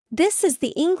This is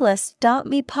the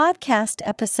Englist.me podcast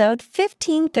episode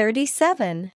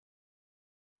 1537.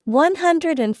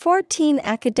 114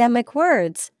 academic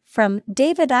words, from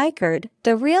David Ikard,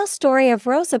 The Real Story of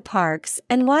Rosa Parks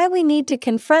and Why We Need to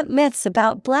Confront Myths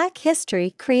About Black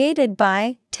History, created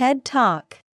by TED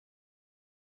Talk.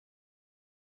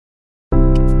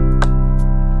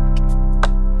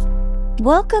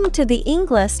 Welcome to the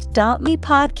Englist.me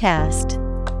podcast.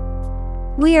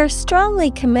 We are strongly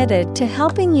committed to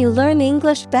helping you learn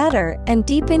English better and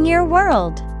deepen your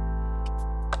world.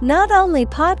 Not only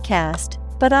podcast,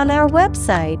 but on our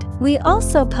website, we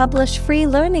also publish free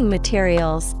learning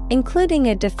materials, including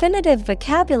a definitive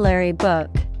vocabulary book,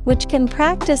 which can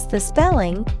practice the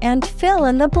spelling and fill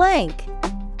in the blank.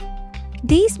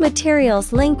 These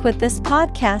materials link with this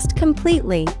podcast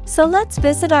completely, so let's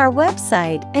visit our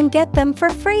website and get them for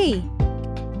free.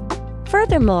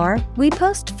 Furthermore, we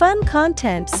post fun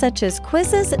content such as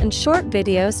quizzes and short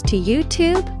videos to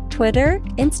YouTube, Twitter,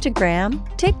 Instagram,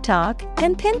 TikTok,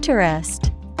 and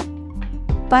Pinterest.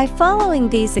 By following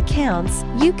these accounts,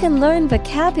 you can learn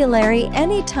vocabulary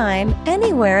anytime,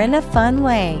 anywhere in a fun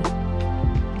way.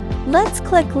 Let's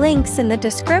click links in the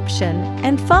description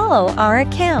and follow our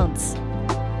accounts.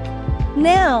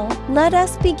 Now, let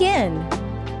us begin.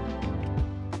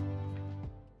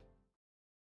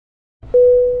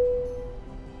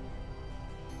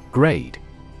 Grade.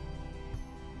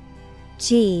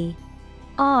 G-R-A-D-E.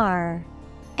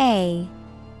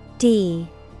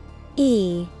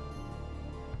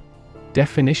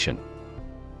 Definition: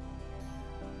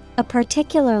 a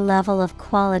particular level of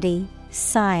quality,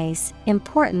 size,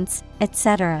 importance,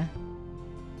 etc.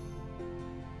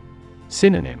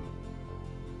 Synonym: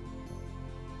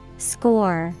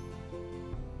 score,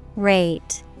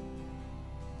 rate,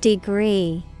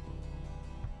 degree.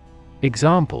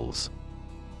 Examples: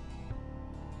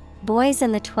 boys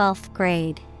in the 12th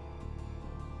grade.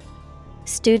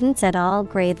 Students at all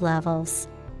grade levels.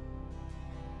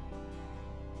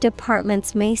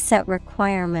 Departments may set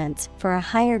requirements for a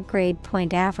higher grade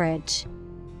point average.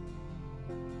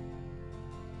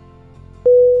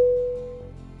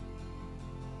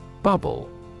 Bubble.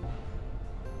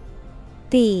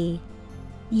 B-U-B-B-L-E.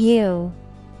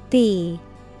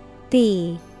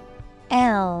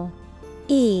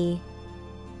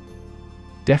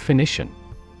 Definition: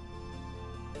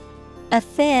 a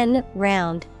thin,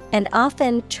 round, and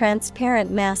often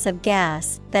transparent mass of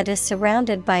gas that is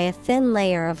surrounded by a thin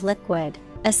layer of liquid,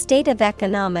 a state of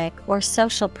economic or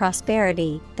social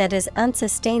prosperity that is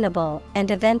unsustainable and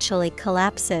eventually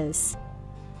collapses.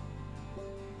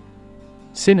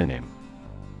 Synonym: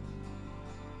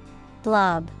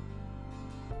 blob,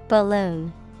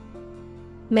 balloon,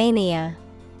 mania.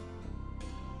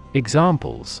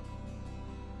 Examples: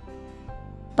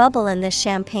 bubble in the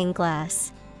champagne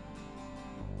glass.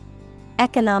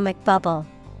 Economic bubble.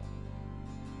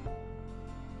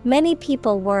 Many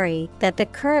people worry that the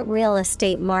current real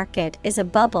estate market is a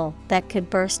bubble that could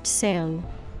burst soon.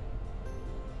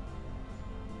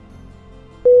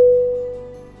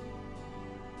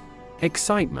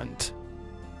 Excitement.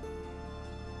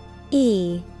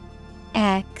 E-X-C-I-T-E-M-E-N-T.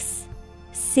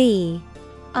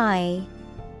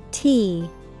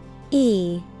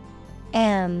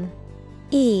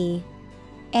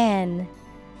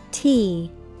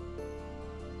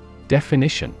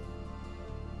 Definition: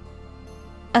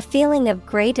 a feeling of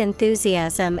great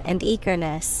enthusiasm and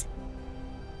eagerness.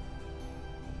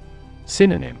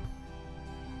 Synonym: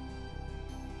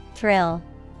 thrill,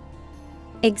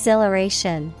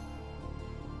 exhilaration,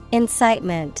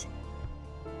 incitement.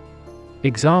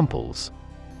 Examples: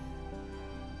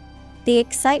 the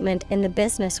excitement in the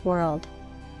business world.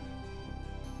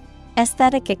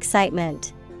 Aesthetic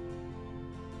excitement.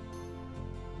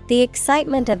 The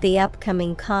excitement of the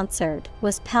upcoming concert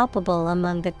was palpable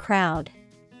among the crowd.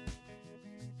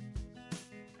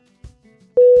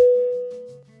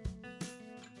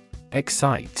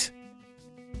 Excite.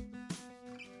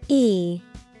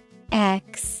 E-X-C-I-T-E.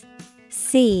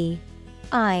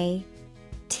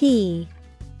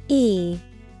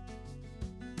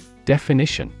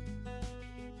 Definition: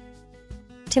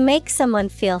 to make someone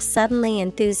feel suddenly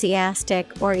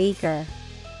enthusiastic or eager.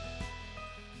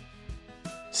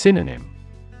 Synonym: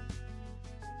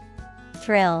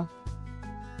 thrill,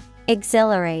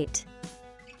 exhilarate,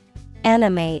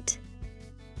 animate.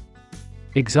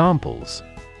 Examples: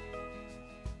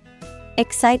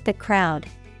 excite the crowd.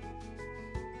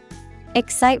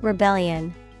 Excite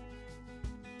rebellion.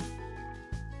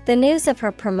 The news of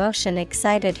her promotion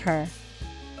excited her.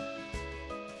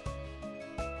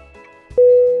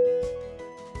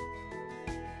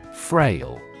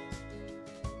 Frail.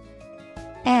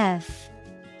 F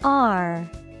R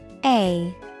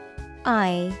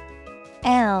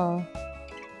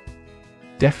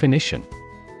Definition: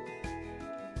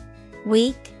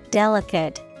 Weak,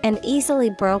 delicate, and easily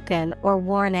broken or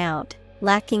worn out,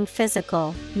 lacking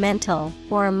physical, mental,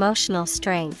 or emotional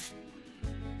strength.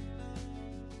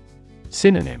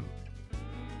 Synonym: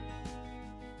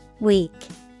 Weak,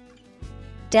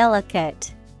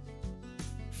 delicate,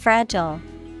 fragile.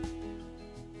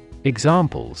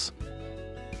 Examples: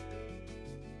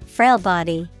 Frail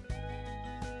body,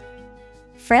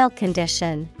 frail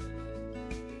condition.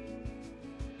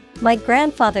 My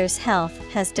grandfather's health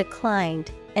has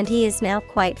declined, and he is now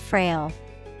quite frail.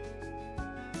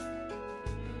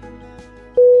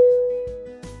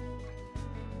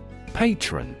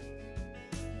 Patron.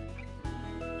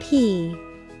 P-A-T-R-O-N.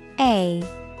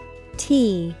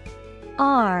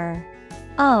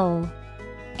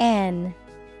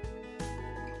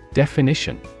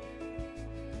 Definition: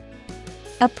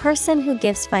 A person who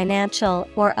gives financial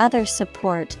or other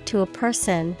support to a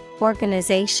person,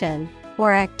 organization,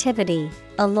 or activity,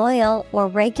 a loyal or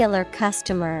regular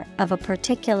customer of a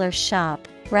particular shop,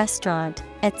 restaurant,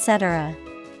 etc.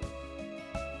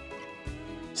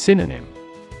 Synonym: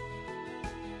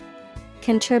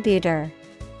 Contributor,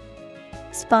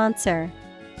 sponsor,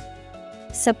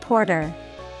 supporter.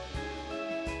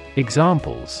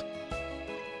 Examples: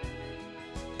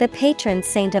 The patron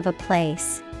saint of a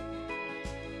place.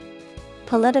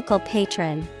 Political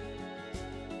patron.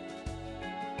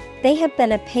 They have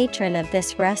been a patron of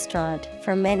this restaurant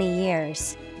for many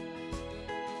years.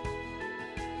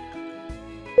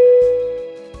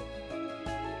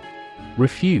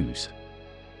 Refuse.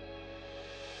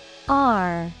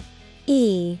 R-E-F-U-S-E.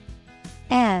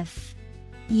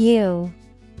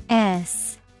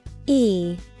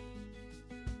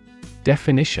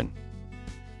 Definition: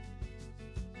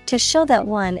 To show that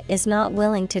one is not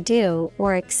willing to do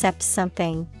or accept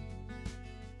something.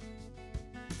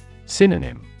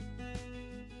 Synonym: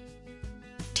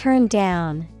 Turn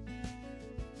down,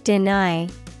 deny,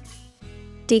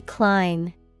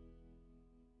 decline.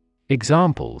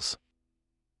 Examples: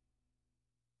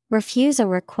 Refuse a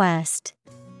request.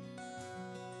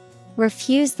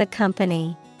 Refuse the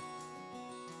company.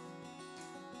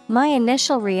 My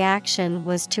initial reaction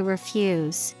was to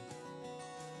refuse.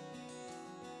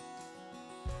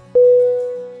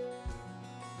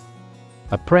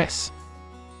 Oppress.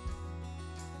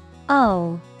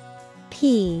 O-P-P-R-E-S-S.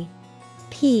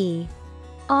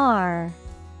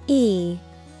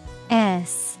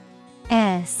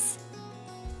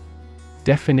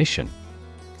 Definition: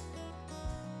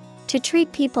 To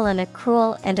treat people in a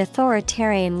cruel and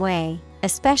authoritarian way,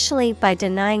 especially by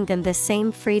denying them the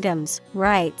same freedoms,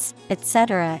 rights,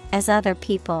 etc. as other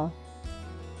people.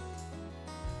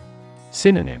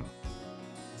 Synonym: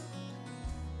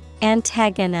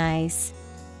 Antagonize,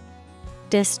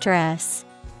 distress,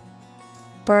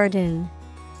 burden.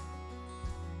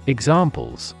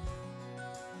 Examples: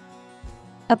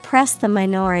 Oppress the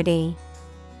minority.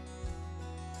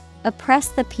 Oppress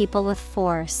the people with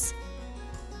force.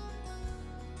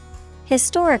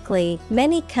 Historically,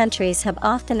 many countries have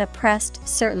often oppressed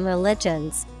certain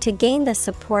religions to gain the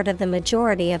support of the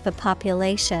majority of the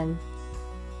population.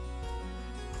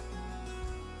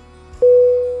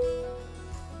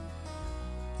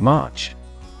 March.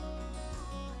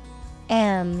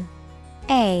 M-A-R-C-H.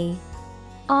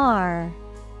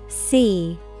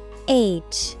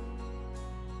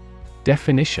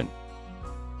 Definition: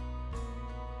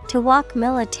 To walk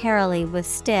militarily with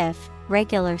stiff,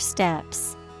 regular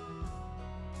steps.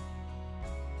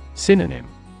 Synonym: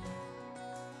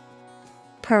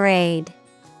 Parade.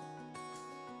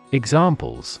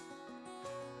 Examples: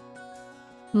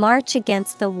 March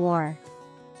against the war.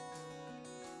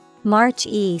 March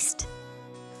east.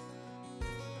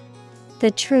 The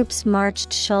troops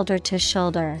marched shoulder to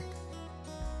shoulder.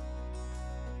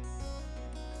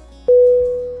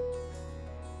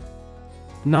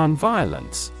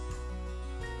 Nonviolence.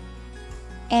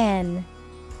 N-O-N-V-I-O-L-E-N-C-E.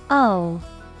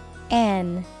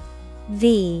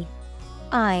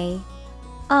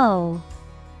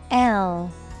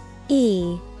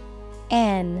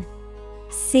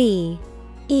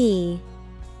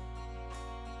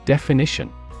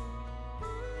 Definition: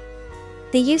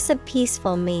 The use of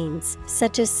peaceful means,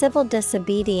 such as civil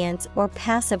disobedience or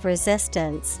passive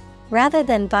resistance, rather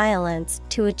than violence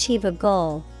to achieve a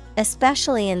goal,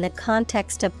 especially in the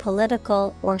context of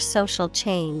political or social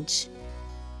change.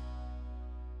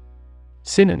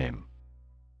 Synonym: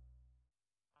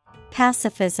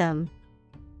 Pacifism,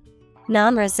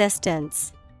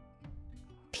 non-resistance,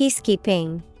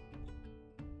 peacekeeping.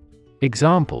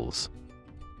 Examples: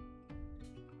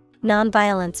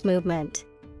 Nonviolence movement.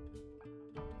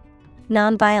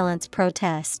 Nonviolence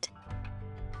protest.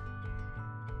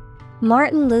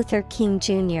 Martin Luther King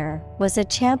Jr. was a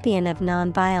champion of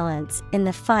nonviolence in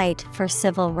the fight for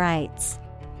civil rights.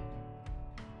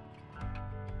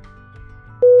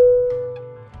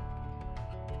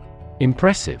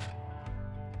 Impressive.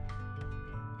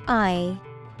 IMPRESSIVE.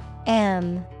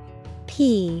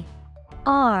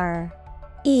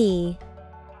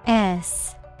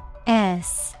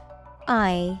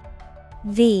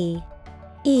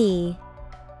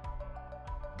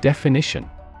 Definition: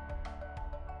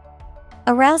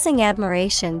 arousing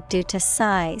admiration due to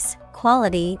size,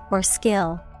 quality, or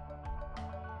skill.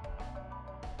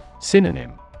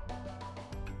 Synonym: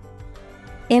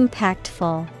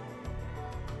 Impactful,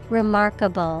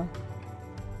 remarkable,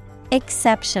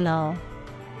 exceptional.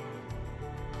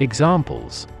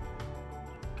 Examples: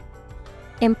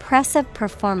 impressive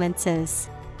performances.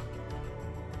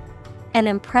 An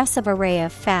impressive array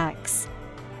of facts.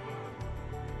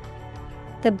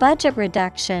 The budget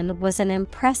reduction was an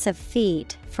impressive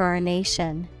feat for our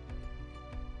nation.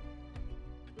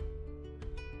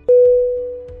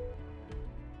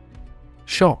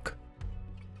 Shock.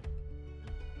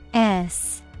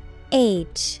 SHOCK.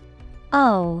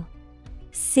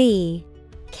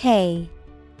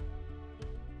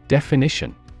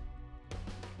 Definition: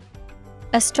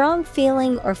 a strong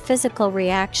feeling or physical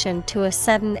reaction to a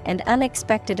sudden and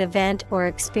unexpected event or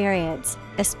experience,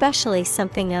 especially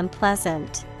something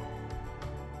unpleasant.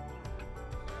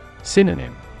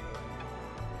 Synonym: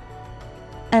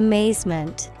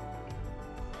 amazement,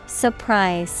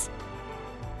 surprise,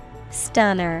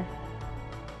 stunner.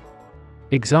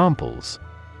 Examples: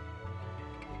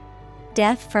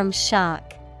 death from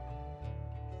shock.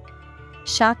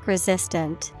 Shock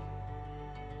resistant.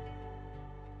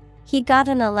 He got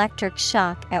an electric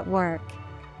shock at work.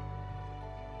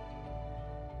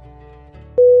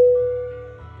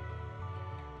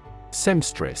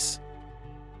 Seamstress.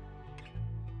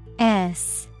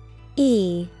 SEAMSTRESS.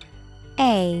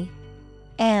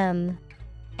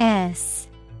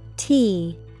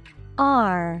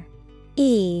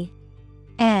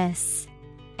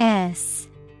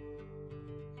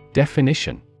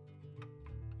 Definition: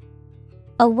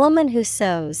 a woman who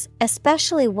sews,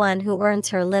 especially one who earns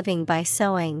her living by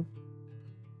sewing.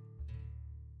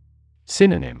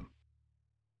 Synonym: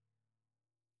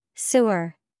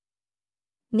 sewer,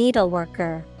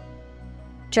 needleworker,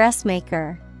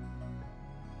 dressmaker.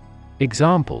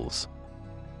 Examples: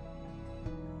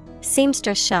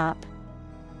 seamstress shop.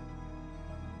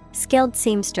 Skilled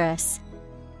seamstress.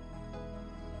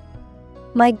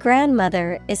 My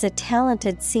grandmother is a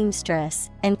talented seamstress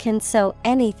and can sew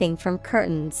anything from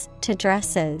curtains to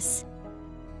dresses.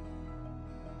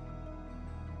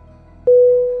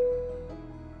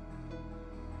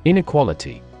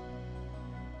 Inequality.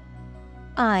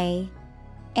 INEQUALITY.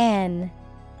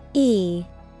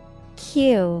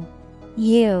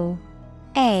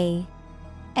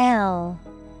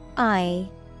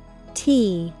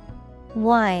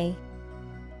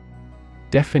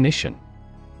 Definition: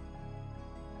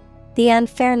 the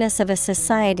unfairness of a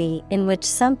society in which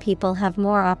some people have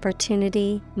more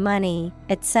opportunity, money,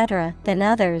 etc. than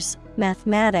others.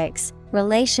 Mathematics,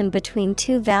 relation between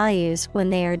two values when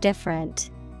they are different.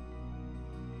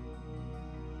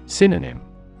 Synonym: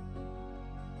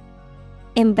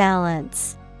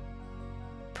 imbalance,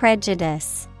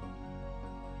 prejudice,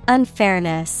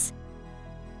 unfairness.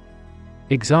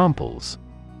 Examples: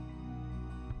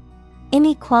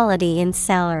 inequality in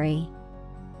salary.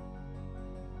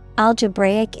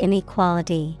 Algebraic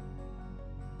inequality.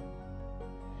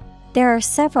 There are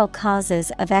several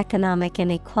causes of economic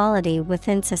inequality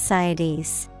within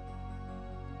societies.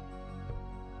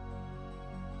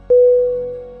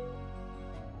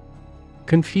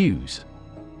 Confuse.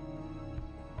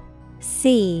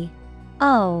 CONFUSE.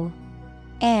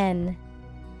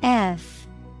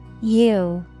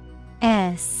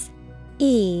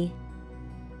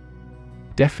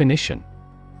 Definition: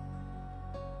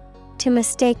 to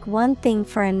mistake one thing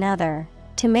for another,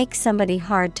 to make somebody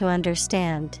hard to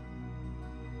understand.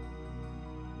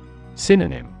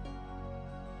 Synonym: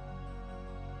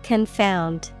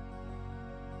 confound,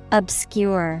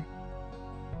 obscure,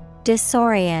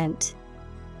 disorient.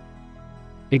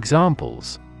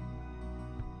 Examples: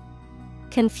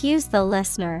 confuse the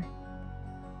listener.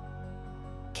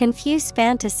 Confuse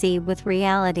fantasy with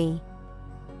reality.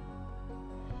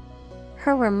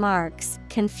 Her remarks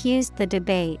confused the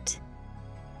debate.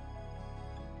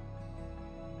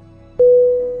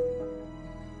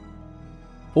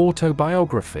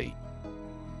 Autobiography.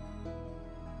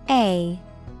 AUTOBIOGRAPHY.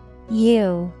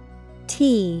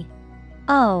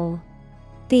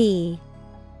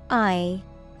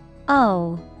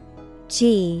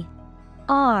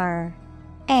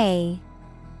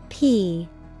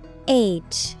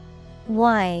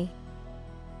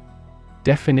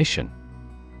 Definition.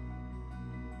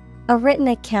 A written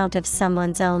account of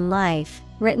someone's own life,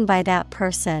 written by that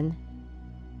person.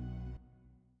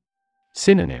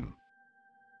 Synonym.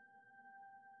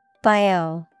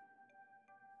 Bio.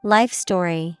 Life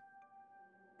story.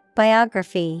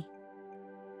 Biography.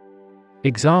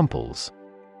 Examples.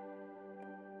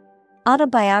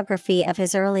 Autobiography of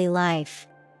his early life.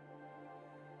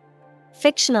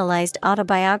 Fictionalized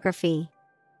autobiography.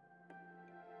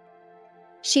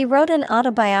 She wrote an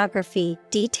autobiography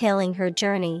detailing her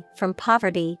journey from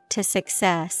poverty to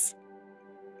success.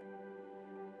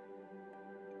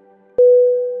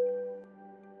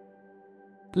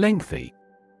 Lengthy. Lengthy.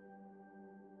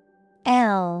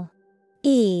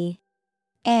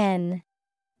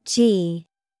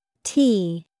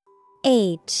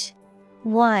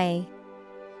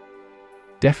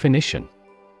 Definition.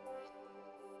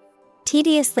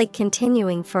 Tediously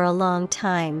continuing for a long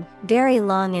time, very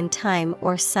long in time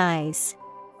or size.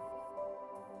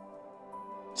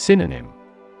 Synonym.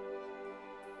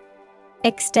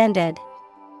 Extended.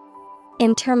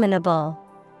 Interminable.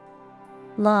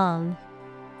 Long.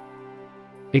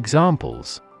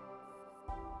 Examples.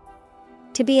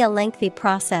 To be a lengthy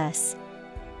process.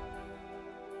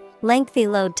 Lengthy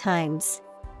load times.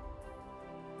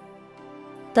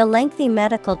 The lengthy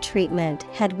medical treatment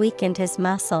had weakened his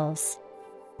muscles.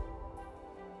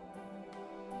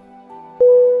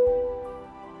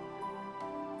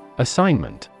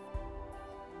 Assignment.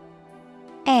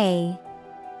 Assignment.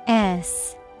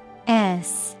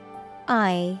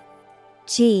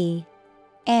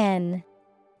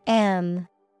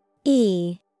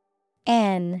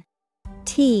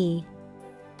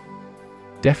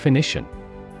 Definition.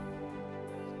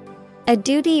 A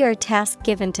duty or task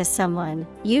given to someone,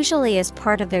 usually as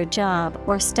part of their job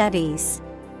or studies.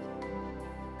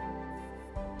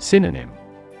 Synonym.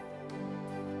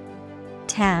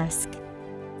 Task.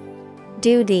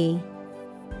 Duty.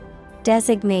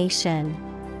 Designation.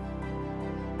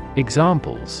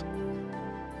 Examples.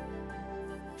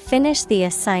 Finish the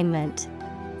assignment.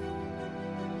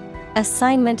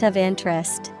 Assignment of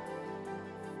interest.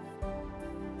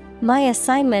 My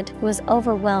assignment was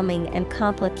overwhelming and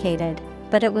complicated,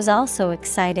 but it was also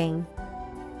exciting.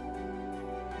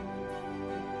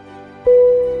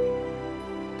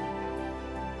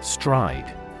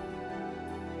 Stride.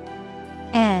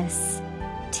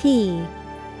 S-T-R-I-D-E.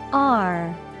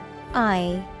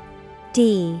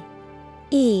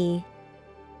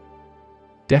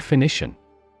 Definition.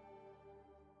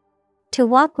 To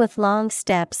walk with long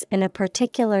steps in a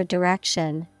particular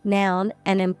direction, noun,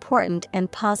 an important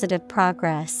and positive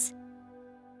progress.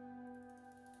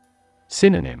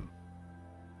 Synonym.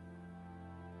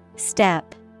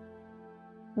 Step.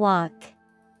 Walk.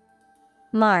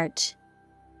 March.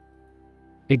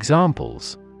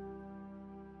 Examples.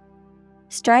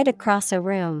 Stride across a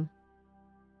room.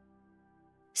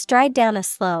 Stride down a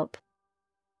slope.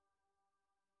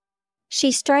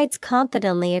 She strides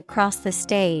confidently across the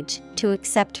stage to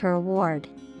accept her award.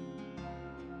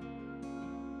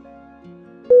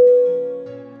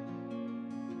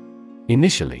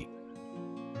 Initially.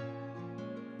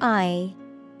 I-N-I-T-I-A-L-L-Y.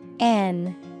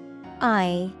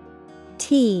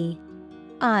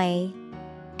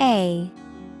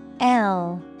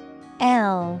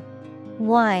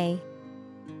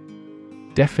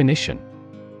 Definition.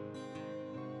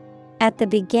 At the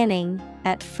beginning,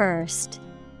 at first.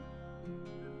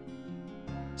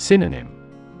 Synonym.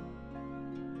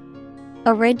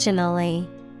 Originally.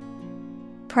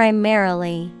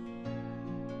 Primarily.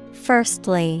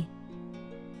 Firstly.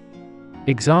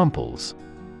 Examples.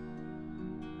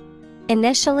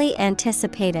 Initially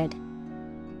anticipated.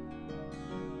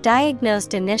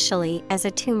 Diagnosed initially as a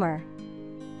tumor.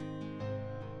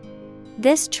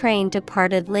 This train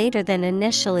departed later than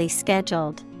initially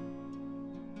scheduled.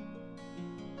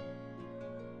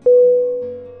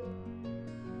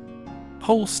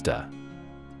 Holster.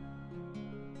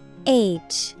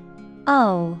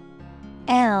 H-O-L-S-T-E-R.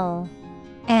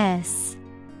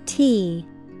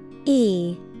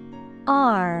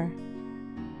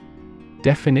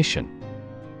 Definition.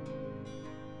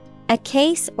 A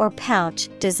case or pouch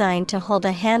designed to hold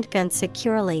a handgun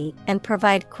securely and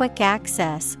provide quick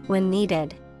access when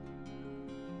needed.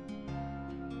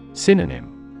 Synonym.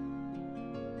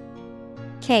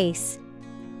 Case.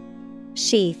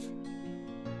 Sheath.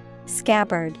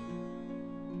 Scabbard.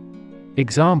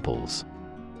 Examples.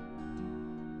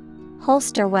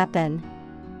 Holster weapon.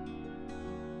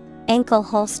 Ankle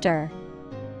holster.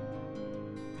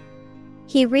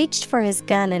 He reached for his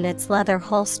gun in its leather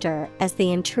holster as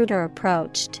the intruder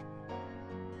approached.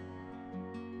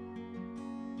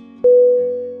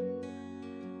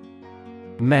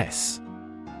 Mess.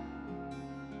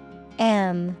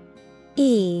 M-E-S-S.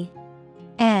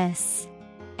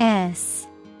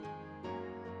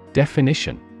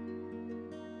 Definition: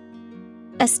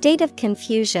 a state of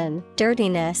confusion,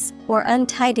 dirtiness, or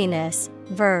untidiness.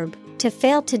 Verb, to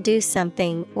fail to do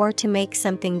something or to make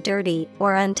something dirty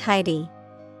or untidy.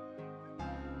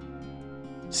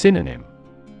 Synonym: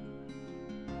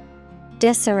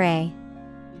 disarray,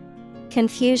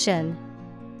 confusion,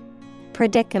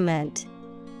 predicament.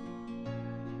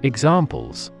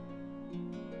 Examples: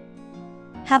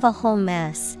 have a whole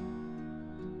mess.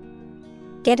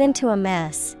 Get into a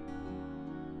mess.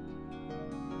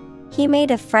 He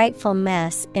made a frightful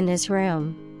mess in his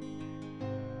room.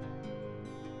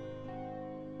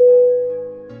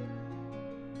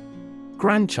 Grandchild.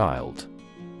 Grandchild.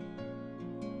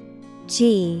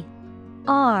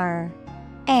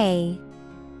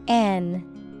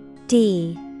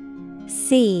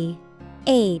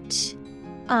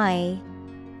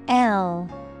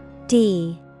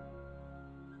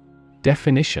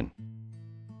 Definition: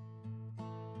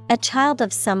 a child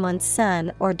of someone's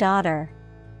son or daughter.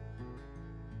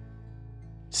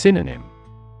 Synonym: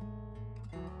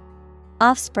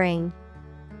 offspring,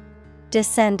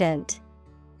 descendant,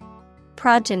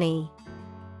 progeny.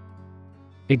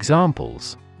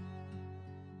 Examples: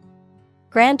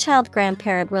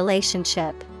 grandchild-grandparent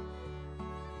relationship.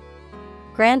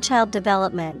 Grandchild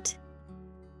development.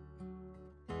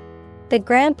 The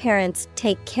grandparents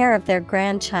take care of their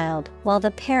grandchild while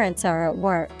the parents are at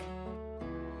work.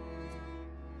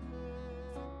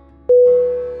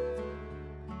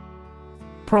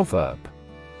 Proverb.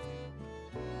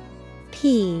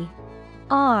 P-R-O-V-E-R-B.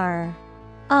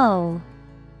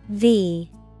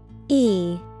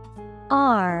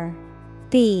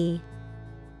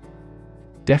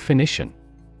 Definition: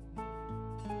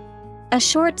 a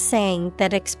short saying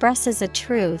that expresses a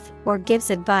truth or gives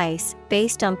advice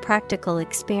based on practical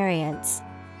experience.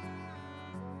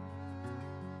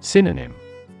 Synonym: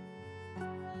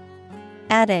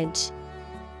 adage,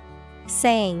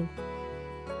 saying,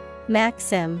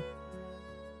 maxim.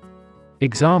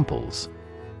 Examples: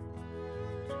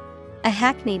 a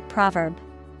hackneyed proverb.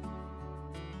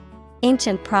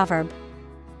 Ancient proverb.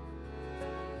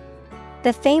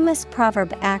 The famous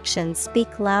proverb actions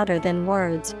speak louder than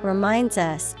words reminds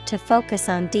us to focus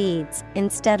on deeds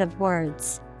instead of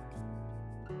words.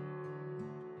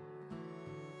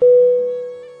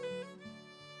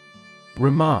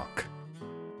 Remark.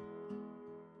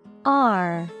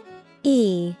 R-E-M-A-R-K.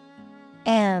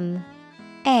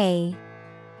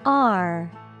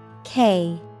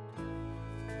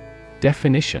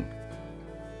 Definition: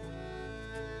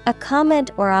 a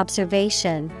comment or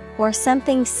observation, or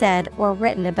something said or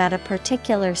written about a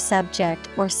particular subject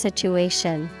or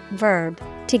situation. Verb,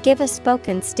 to give a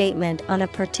spoken statement on a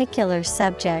particular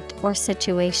subject or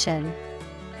situation.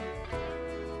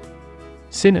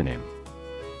 Synonym: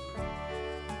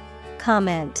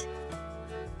 comment,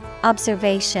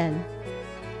 observation,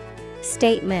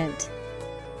 statement.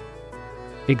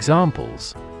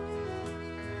 Examples: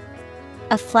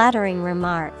 a flattering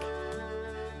remark.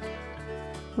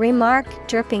 Remark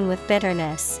dripping with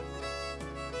bitterness.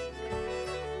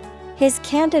 His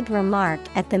candid remark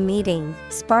at the meeting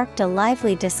sparked a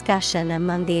lively discussion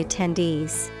among the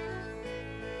attendees.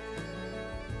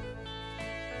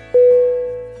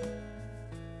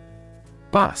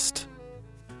 Bust.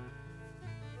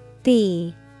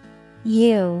 B-U-S-T.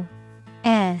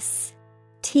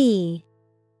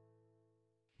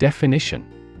 Definition: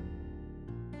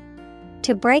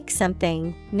 to break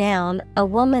something, noun, a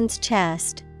woman's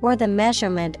chest, or the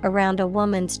measurement around a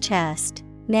woman's chest.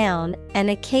 Noun, an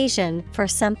occasion for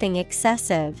something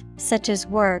excessive, such as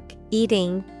work,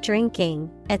 eating, drinking,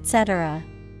 etc.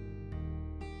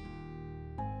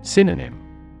 Synonym: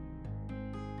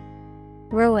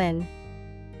 ruin,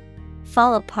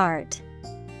 fall apart.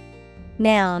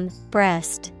 Noun,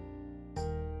 breast.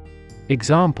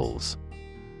 Examples: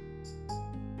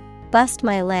 bust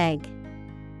my leg.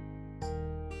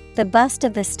 The bust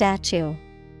of the statue.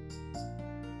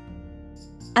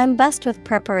 I'm bust with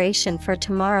preparation for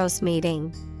tomorrow's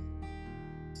meeting.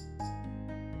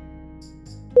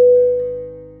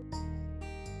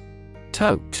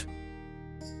 Tote.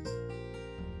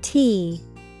 T-O-T-E.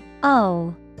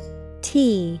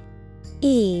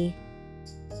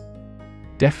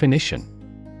 Definition: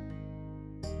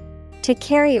 to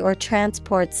carry or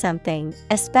transport something,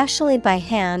 especially by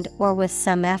hand or with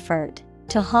some effort.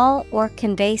 To haul or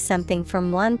convey something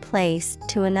from one place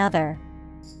to another.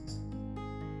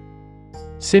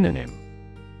 Synonym.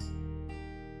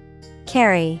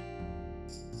 Carry,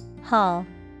 haul,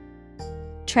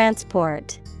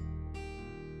 transport.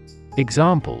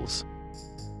 Examples: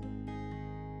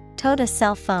 Tote a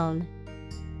cell phone.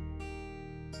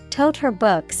 Tote her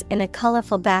books in a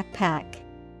colorful backpack.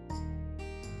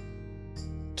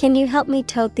 Can you help me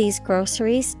tote these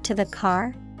groceries to the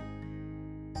car?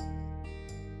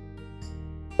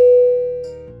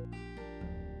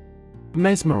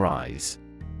 Mesmerize.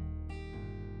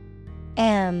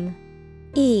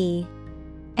 M-E-S-M-E-R-I-Z-E.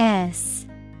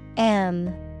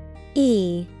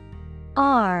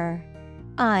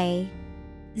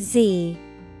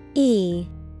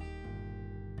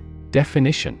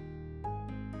 Definition: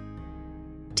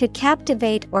 To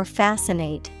captivate or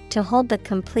fascinate, to hold the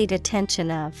complete attention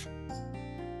of.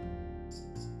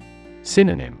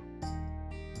 Synonym: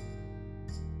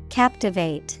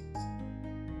 Captivate,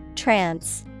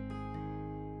 trance,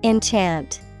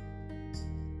 enchant.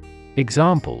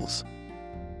 Examples: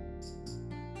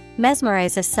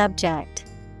 Mesmerize a subject.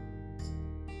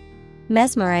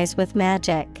 Mesmerize with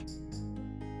magic.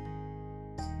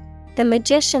 The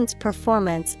magician's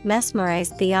performance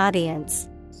mesmerized the audience.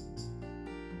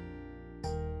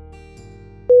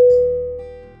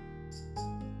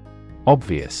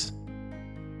 Obvious.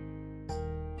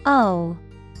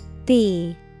 O-B-V-I-O-U-S.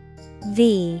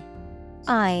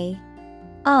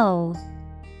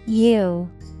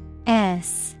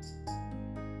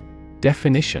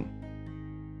 Definition: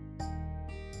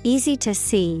 Easy to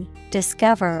see,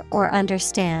 discover, or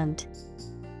understand.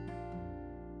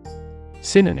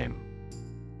 Synonym: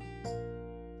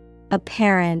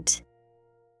 Apparent,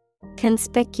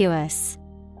 conspicuous,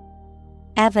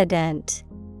 evident.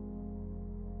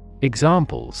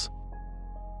 Examples: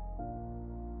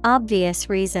 Obvious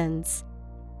reasons.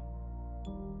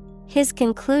 His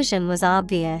conclusion was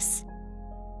obvious.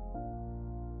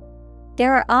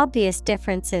 There are obvious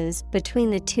differences between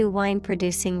the two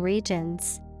wine-producing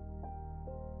regions.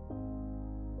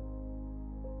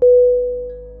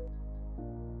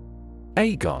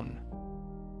 Agon.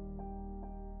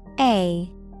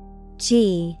 A-G-O-N.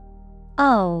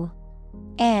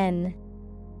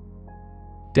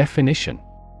 Definition: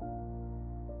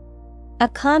 A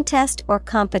contest or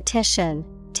competition,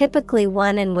 typically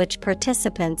one in which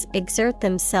participants exert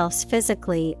themselves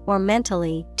physically or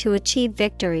mentally to achieve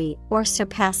victory or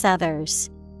surpass others.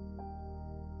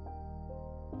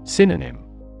 Synonym: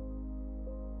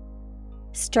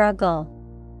 Struggle,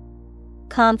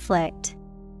 conflict,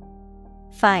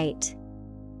 fight.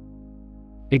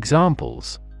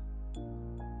 Examples: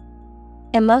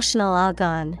 Emotional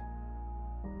agon.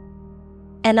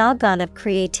 An agon of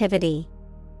creativity.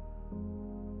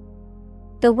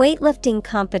 The weightlifting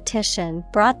competition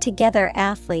brought together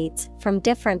athletes from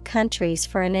different countries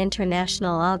for an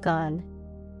international agon.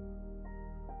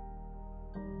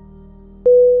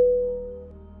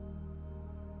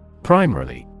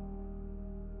 Primarily.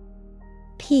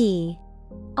 P-R-I-M-A-R-I-L-Y.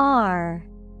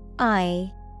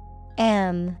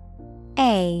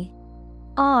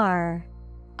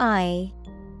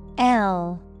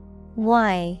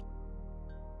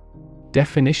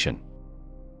 Definition: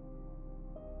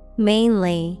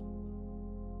 Mainly.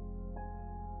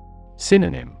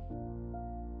 Synonym: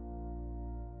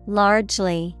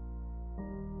 Largely,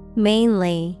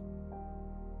 mainly,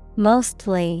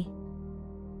 mostly.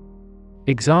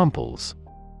 Examples: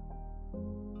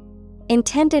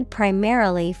 Intended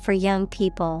primarily for young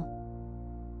people.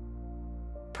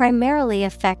 Primarily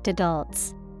affect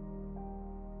adults.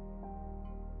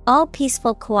 All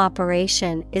peaceful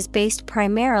cooperation is based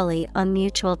primarily on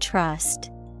mutual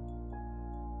trust.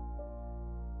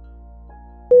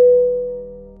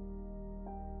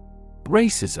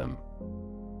 Racism.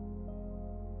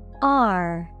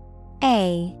 R-A-C-I-S-M.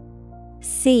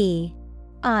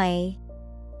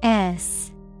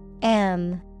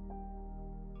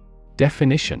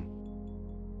 Definition: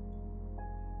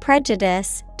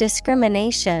 Prejudice,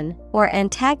 discrimination, or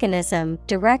antagonism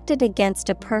directed against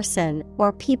a person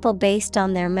or people based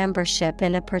on their membership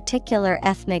in a particular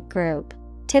ethnic group,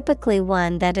 typically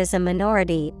one that is a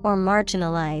minority or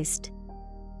marginalized.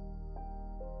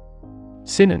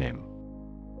 Synonym: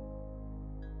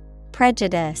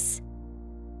 Prejudice,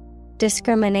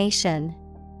 discrimination,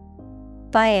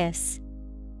 bias.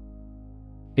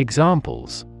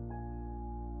 Examples: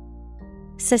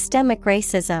 Systemic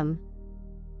racism.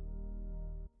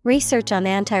 Research on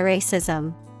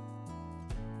anti-racism.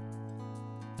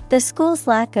 The school's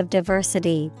lack of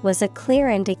diversity was a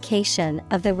clear indication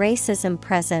of the racism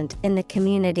present in the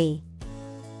community.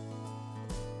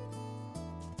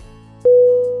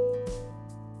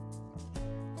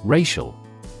 Racial.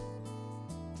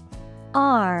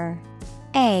 R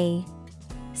A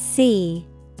C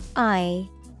I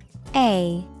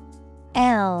A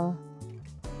L.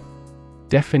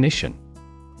 Definition: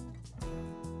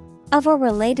 Of or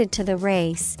related to the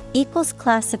race, equals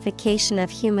classification of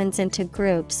humans into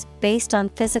groups based on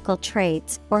physical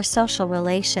traits or social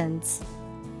relations.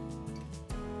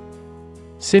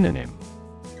 Synonym: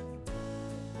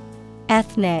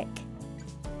 Ethnic,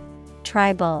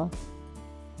 tribal,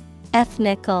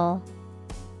 ethnical.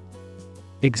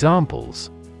 Examples: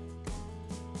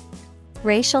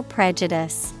 Racial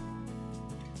prejudice,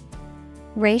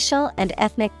 racial and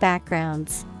ethnic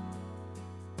backgrounds.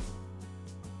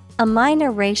 A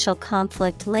minor racial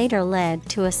conflict later led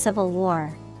to a civil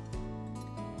war.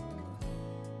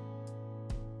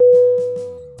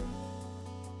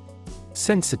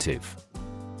 Sensitive.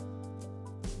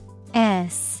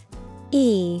 S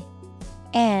E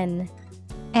N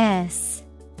S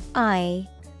I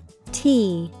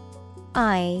T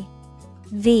I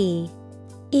V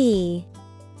E.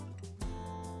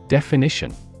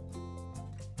 Definition: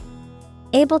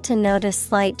 Able to notice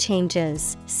slight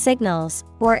changes, signals,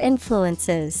 or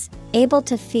influences, able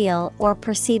to feel or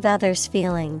perceive others'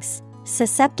 feelings,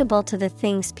 susceptible to the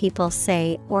things people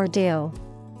say or do.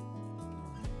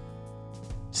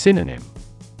 Synonym: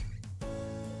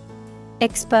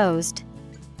 Exposed,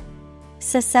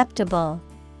 susceptible,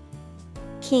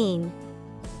 keen.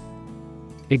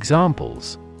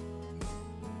 Examples: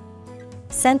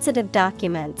 Sensitive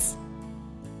documents,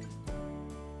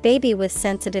 baby with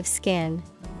sensitive skin.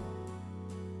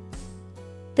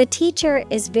 The teacher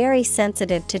is very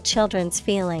sensitive to children's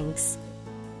feelings.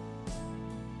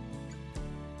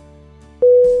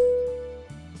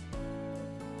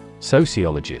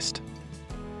 Sociologist.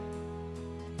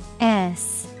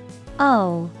 S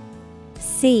O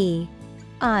C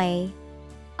I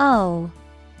O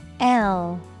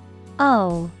L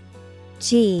O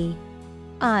G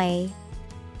I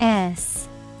S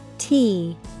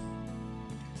T.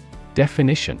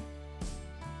 Definition: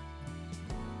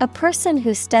 A person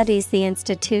who studies the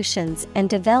institutions and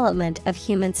development of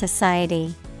human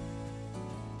society.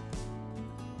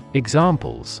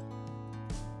 Examples: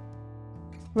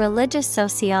 Religious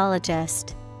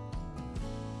sociologist,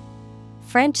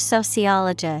 French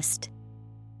sociologist.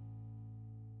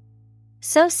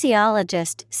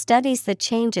 Sociologist studies the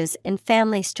changes in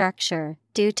family structure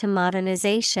due to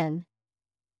modernization.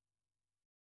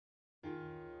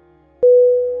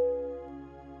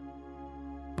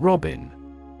 Robin.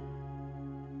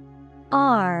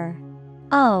 R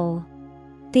O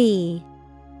B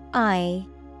I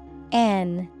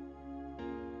N.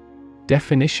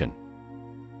 Definition: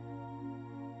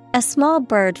 A small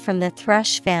bird from the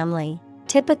thrush family,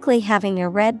 typically having a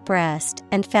red breast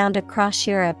and found across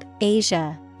Europe,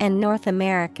 Asia, and North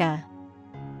America.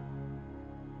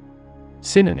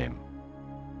 Synonym: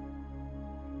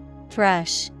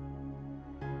 Thrush,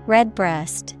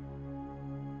 redbreast,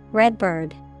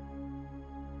 redbird.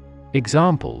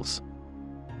 Examples: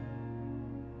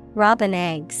 Robin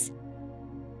eggs,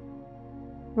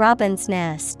 robin's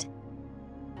nest.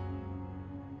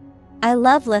 I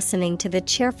love listening to the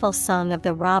cheerful song of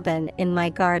the robin in my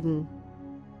garden.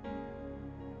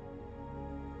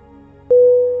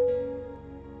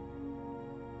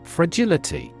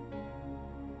 Fragility.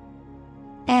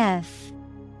 F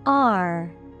R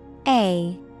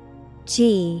A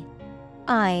G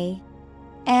I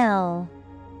L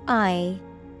I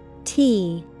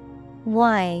T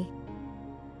Y.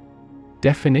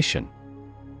 Definition: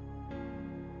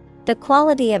 The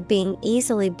quality of being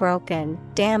easily broken,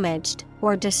 damaged,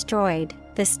 or destroyed,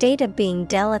 the state of being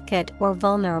delicate or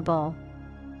vulnerable.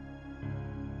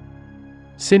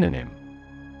 Synonym: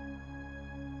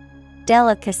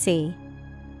 Delicacy,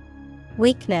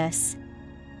 weakness,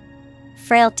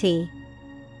 frailty.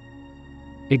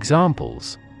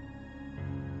 Examples: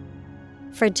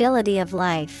 Fragility of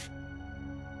life,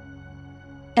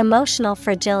 emotional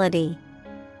fragility.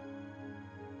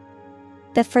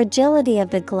 The fragility of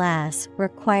the glass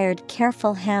required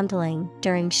careful handling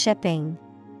during shipping.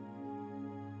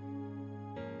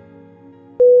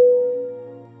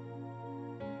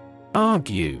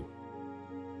 Argue.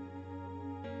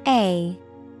 A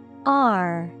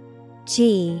R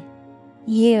G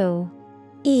U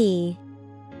E.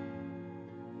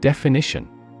 Definition: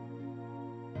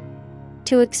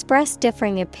 To express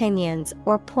differing opinions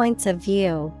or points of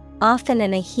view, often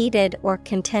in a heated or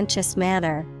contentious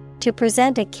manner. To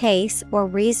present a case or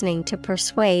reasoning to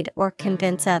persuade or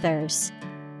convince others.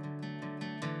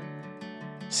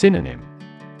 Synonym: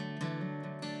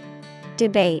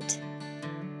 Debate,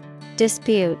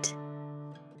 dispute,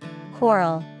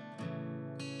 quarrel.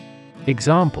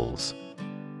 Examples: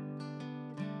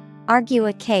 Argue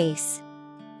a case.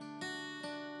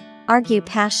 Argue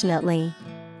passionately.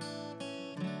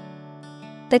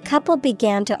 The couple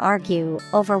began to argue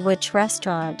over which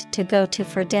restaurant to go to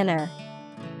for dinner.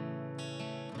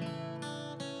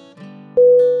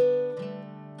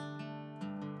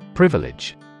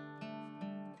 Privilege.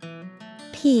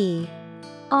 P-R-I-V-I-L-E-G-E.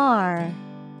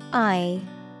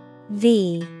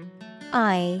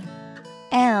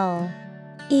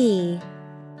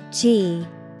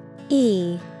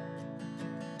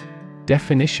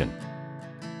 Definition.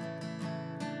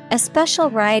 A special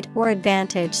right or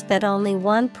advantage that only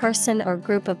one person or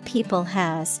group of people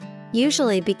has,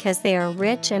 usually because they are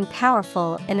rich and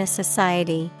powerful in a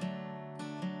society.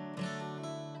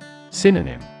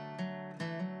 Synonym.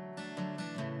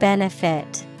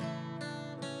 Benefit,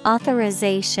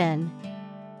 authorization,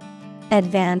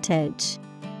 advantage.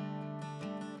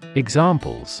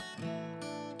 Examples.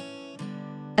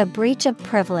 A breach of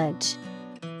privilege.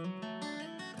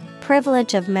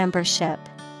 Privilege of membership.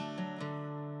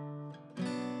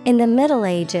 In the Middle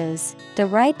Ages, the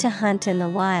right to hunt in the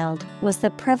wild was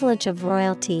the privilege of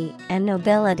royalty and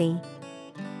nobility.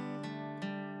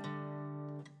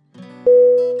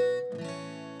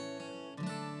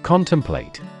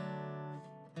 Contemplate.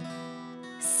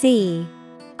 C-O-N-T-E-M-P-L-A-T-E.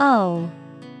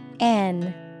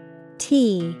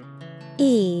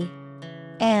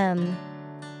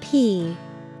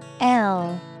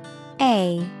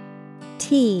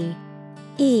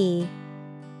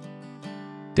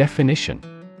 Definition.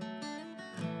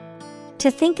 To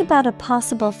think about a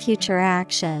possible future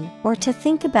action or to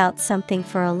think about something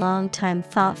for a long time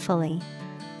thoughtfully.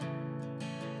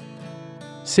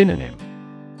 Synonym.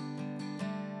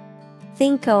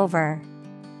 Think over,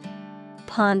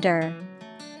 ponder,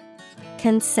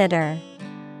 consider.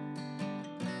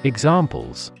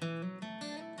 Examples.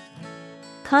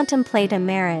 Contemplate a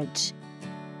marriage.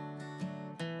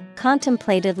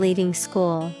 Contemplated leaving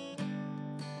school.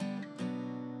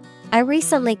 I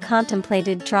recently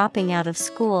contemplated dropping out of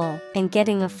school and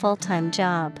getting a full-time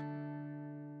job.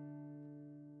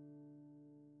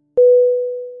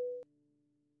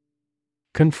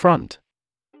 Confront.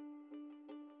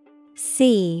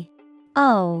 C-O-N-F-R-O-N-T.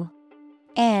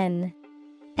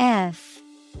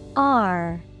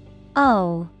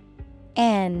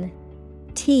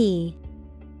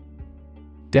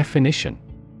 Definition.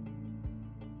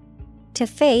 To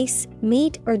face,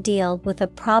 meet or deal with a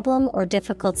problem or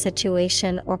difficult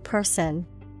situation or person.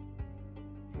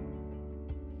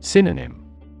 Synonym.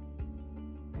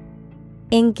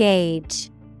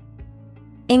 Engage,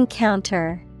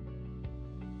 encounter,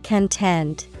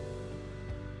 contend.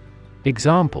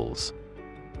 Examples.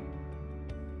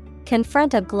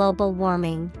 Confront a global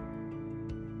warming.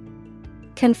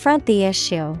 Confront the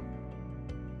issue.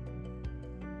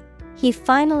 He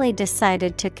finally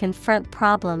decided to confront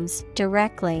problems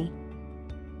directly.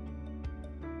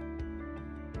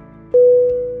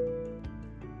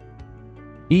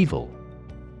 Evil.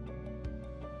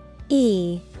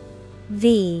 E-V-I-L.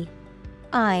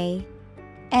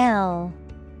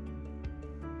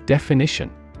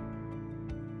 Definition.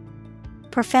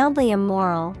 Profoundly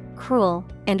immoral, cruel,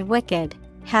 and wicked,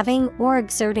 having or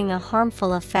exerting a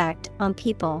harmful effect on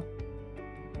people.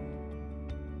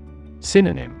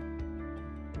 Synonym.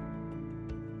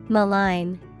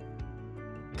 Malign,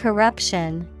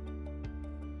 corruption,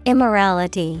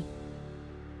 immorality.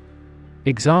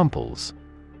 Examples.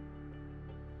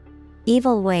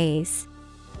 Evil ways.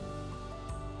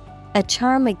 A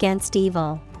charm against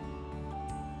evil.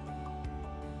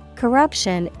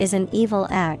 Corruption is an evil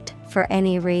act for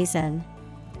any reason.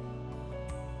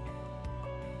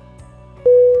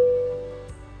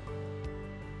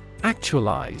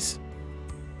 Actualize.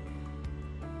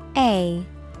 A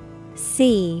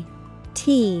C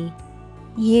T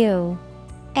U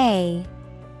A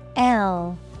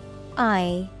L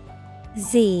I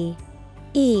Z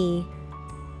E.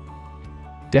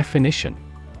 Definition.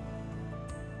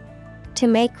 To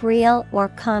make real or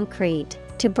concrete,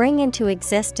 to bring into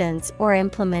existence or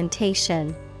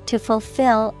implementation, to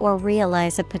fulfill or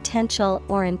realize a potential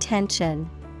or intention.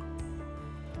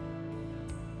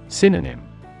 Synonym.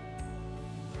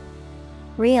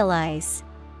 Realize,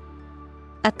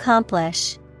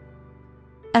 accomplish,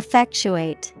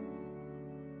 effectuate.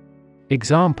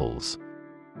 Examples.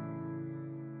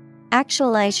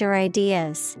 Actualize your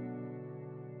ideas.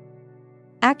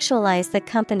 Actualize the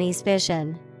company's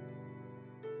vision.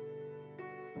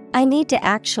 I need to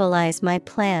actualize my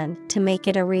plan to make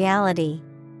it a reality.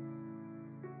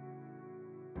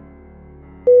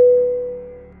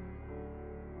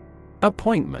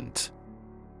 Appointment.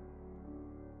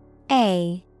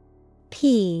 A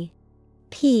P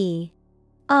P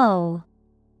O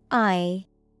I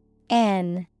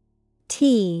N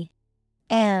T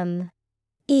M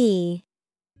E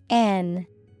N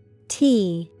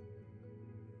T.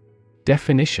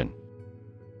 Definition: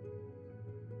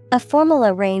 A formal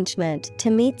arrangement to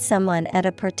meet someone at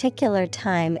a particular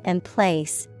time and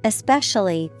place,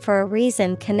 especially for a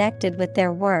reason connected with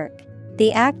their work.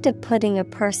 The act of putting a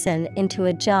person into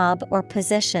a job or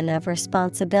position of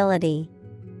responsibility.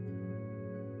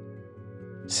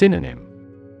 Synonym: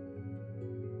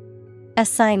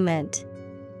 Assignment,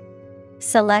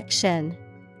 selection,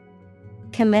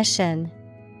 commission.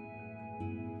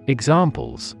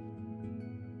 Examples: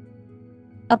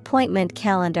 Appointment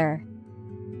calendar.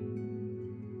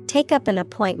 Take up an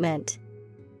appointment.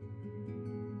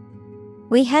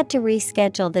 We had to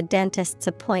reschedule the dentist's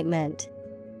appointment.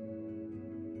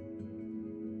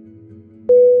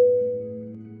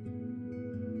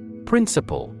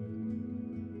 Principle: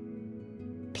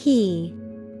 P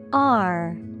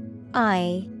R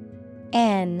I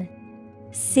N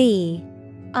C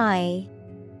I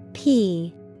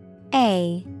P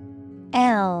A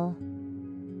L.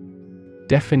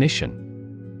 Definition: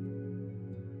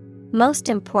 Most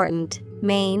important,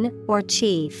 main, or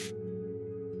chief.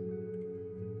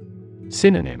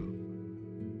 Synonym: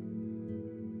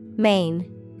 Main,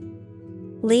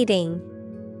 leading,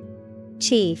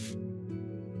 chief.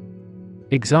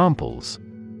 Examples: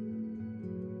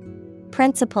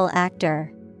 Principal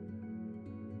actor.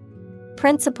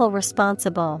 Principal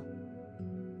responsible.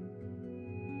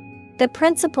 The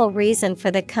principal reason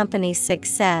for the company's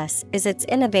success is its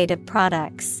innovative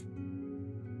products.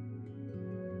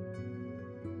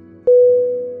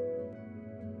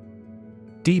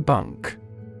 Debunk: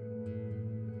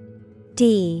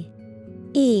 D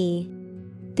E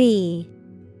B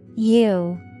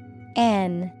U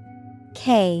N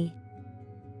K.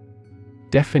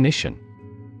 Definition: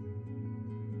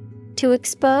 To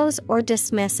expose or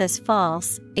dismiss as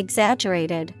false,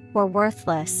 exaggerated, or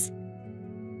worthless.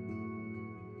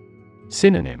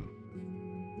 Synonym: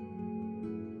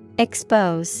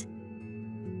 Expose,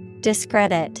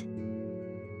 discredit,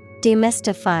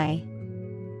 demystify.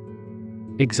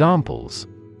 Examples: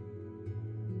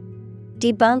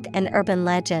 Debunk an urban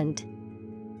legend.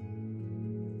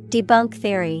 Debunk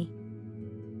theory.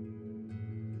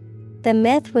 The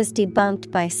myth was debunked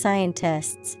by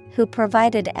scientists who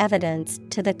provided evidence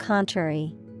to the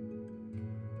contrary.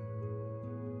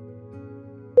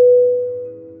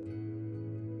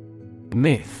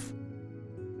 Myth: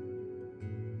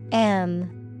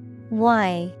 M-Y-T-H.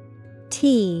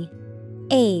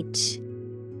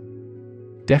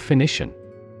 Definition: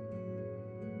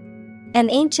 An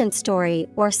ancient story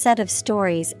or set of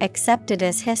stories accepted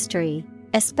as history,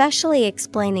 especially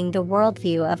explaining the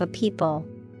worldview of a people.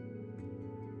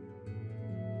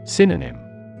 Synonym: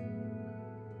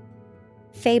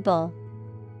 Fable,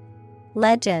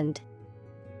 legend,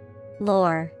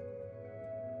 lore.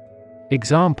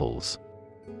 Examples: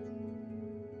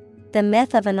 The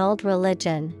myth of an old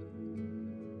religion.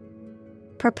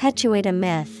 Perpetuate a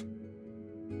myth.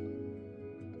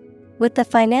 With the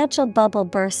financial bubble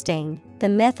bursting, the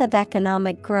myth of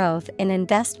economic growth in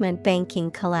investment banking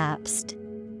collapsed.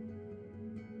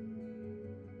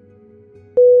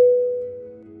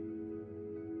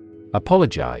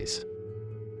 Apologize.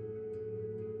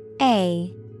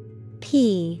 A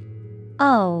P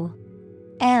O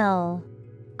L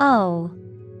O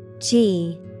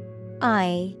G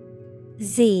I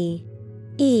Z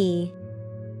E.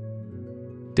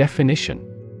 Definition: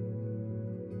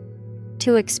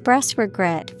 To express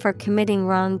regret for committing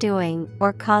wrongdoing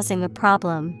or causing a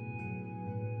problem.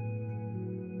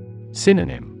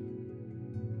 Synonym: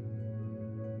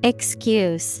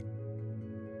 Excuse,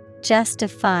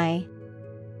 justify,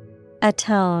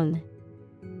 atone.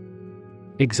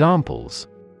 Examples: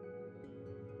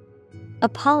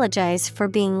 Apologize for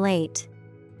being late.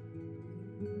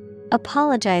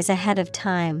 Apologize ahead of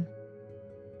time.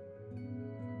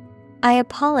 I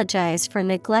apologize for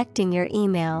neglecting your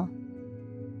email.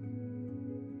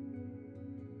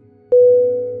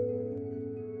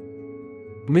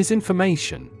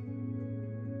 Misinformation.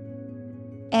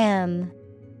 M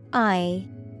I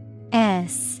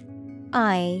S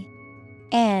I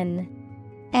N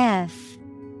F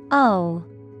O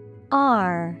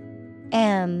R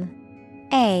M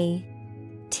A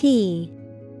T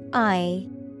I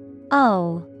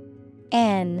O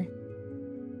N.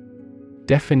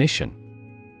 Definition: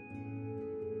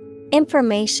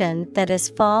 Information that is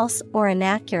false or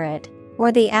inaccurate,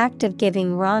 or the act of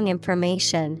giving wrong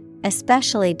information,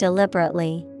 especially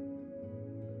deliberately.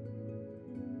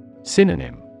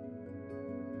 Synonym: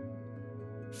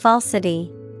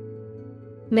 Falsity,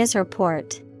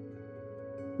 misreport,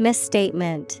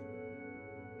 Misstatement.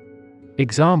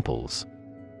 Examples: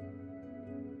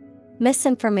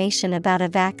 Misinformation about a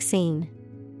vaccine.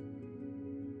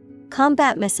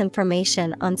 Combat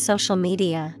misinformation on social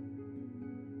media.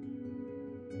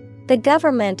 The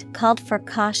government called for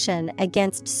caution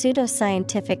against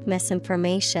pseudoscientific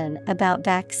misinformation about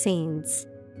vaccines.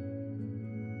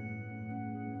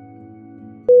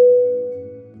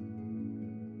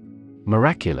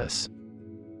 Miraculous.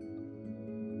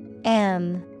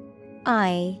 Miraculous.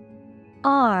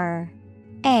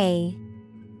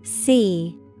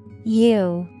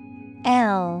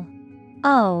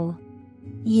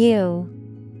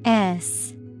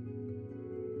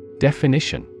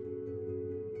 Definition: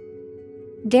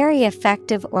 Very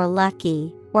effective or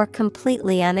lucky, or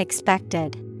completely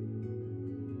unexpected.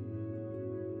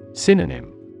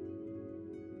 Synonym: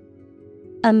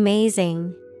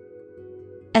 Amazing,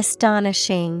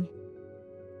 astonishing,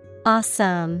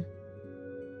 awesome.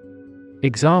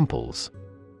 Examples: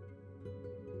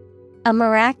 A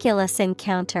miraculous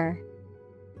encounter.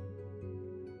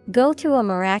 Go through a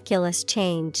miraculous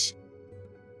change.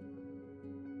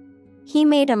 He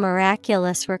made a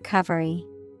miraculous recovery.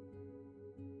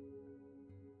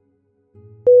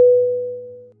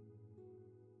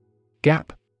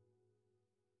 Gap.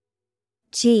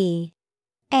 G-A-P.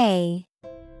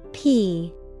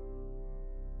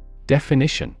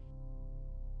 Definition: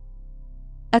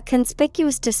 A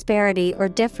conspicuous disparity or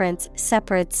difference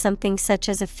separates something such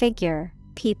as a figure,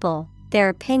 people, their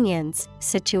opinions,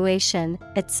 situation,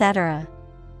 etc.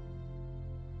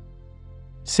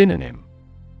 Synonym: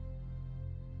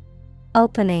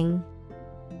 Opening,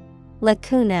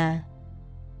 lacuna,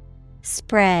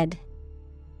 spread.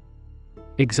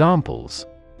 Examples: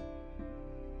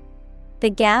 The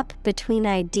gap between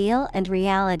ideal and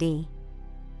reality.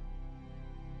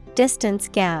 Distance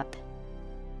gap.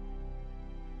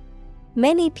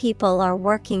 Many people are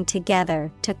working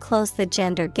together to close the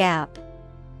gender gap.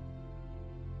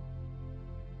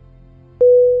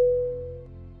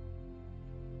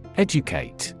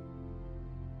 Educate.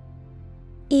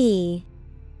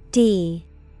 E-D-U-C-A-T-E.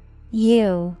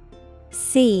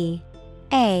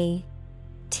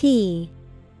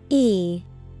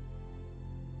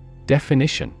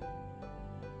 Definition: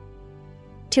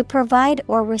 To provide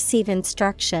or receive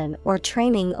instruction or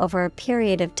training over a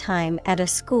period of time at a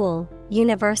school,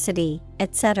 university,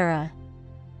 etc.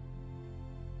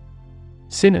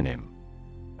 Synonym: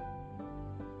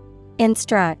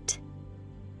 Instruct,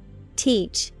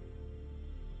 teach,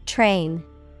 train.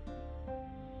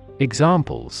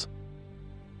 Examples: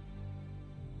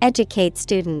 Educate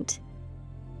student.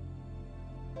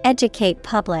 Educate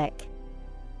public.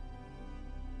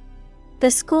 The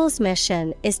school's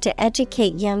mission is to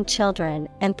educate young children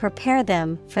and prepare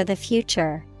them for the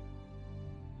future.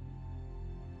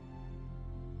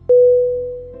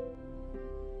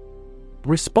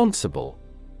 Responsible.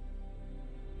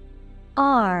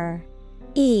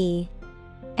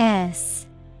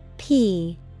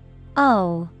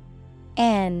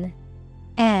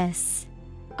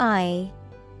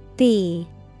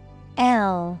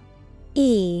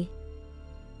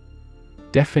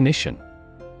 Definition: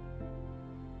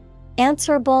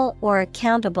 Answerable or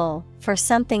accountable for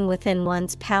something within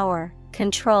one's power,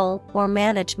 control, or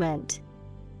management.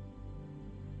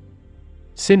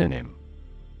 Synonym: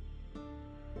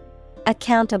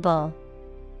 Accountable,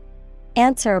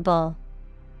 answerable,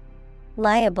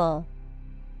 liable.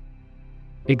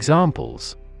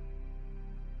 Examples: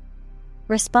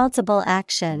 Responsible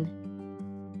action.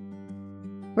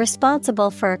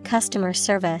 Responsible for customer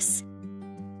service.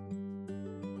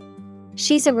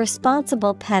 She's a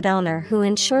responsible pet owner who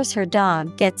ensures her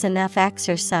dog gets enough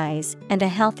exercise and a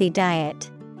healthy diet.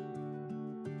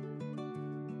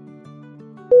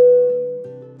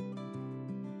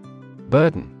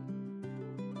 Burden.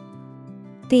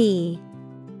 B-U-R-D-E-N.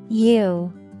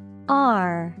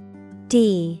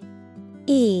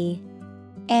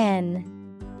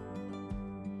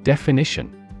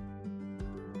 Definition: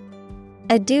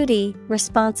 A duty,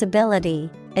 responsibility,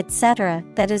 etc.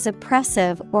 that is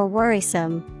oppressive or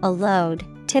worrisome, a load,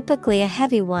 typically a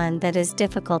heavy one that is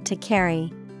difficult to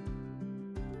carry.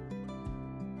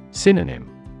 Synonym: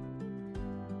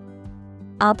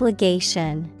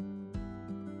 Obligation,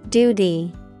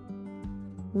 duty,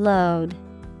 load.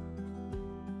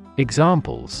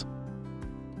 Examples: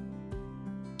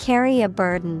 Carry a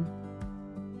burden.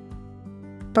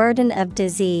 Burden of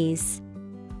disease.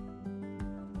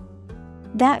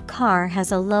 That car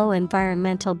has a low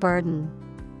environmental burden.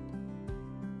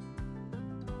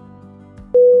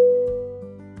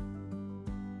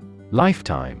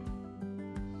 Lifetime.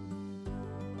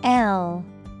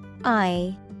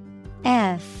 L-I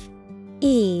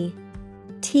F-E-T-I-M-E.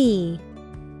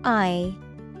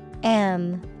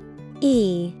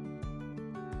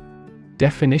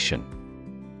 Definition: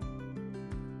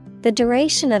 the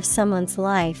duration of someone's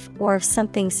life or of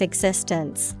something's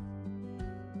existence.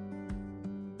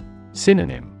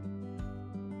 Synonym: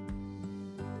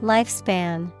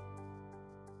 Lifespan,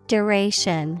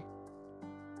 duration.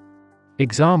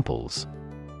 Examples: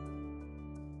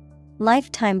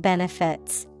 Lifetime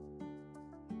benefits.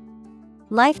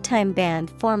 Lifetime ban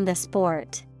from the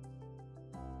sport.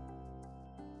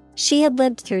 She had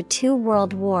lived through 2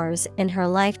 world wars in her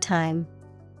lifetime.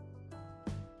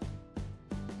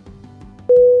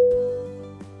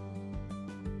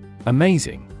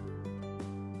 Amazing.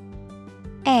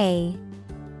 A-M-A-Z-I-N-G.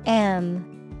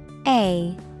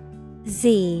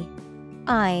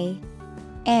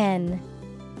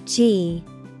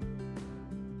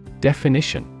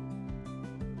 Definition: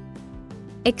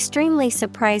 extremely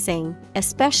surprising,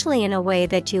 especially in a way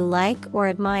that you like or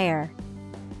admire.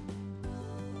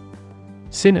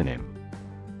 Synonym: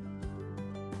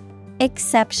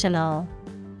 Exceptional,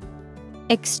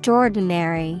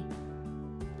 extraordinary,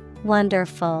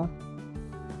 wonderful.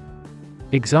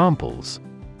 Examples: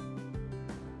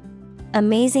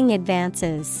 amazing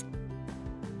advances.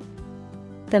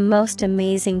 The most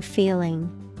amazing feeling.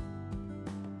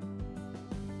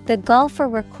 The golfer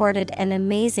recorded an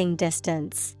amazing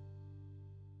distance.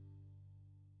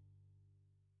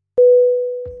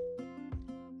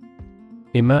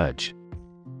 Emerge.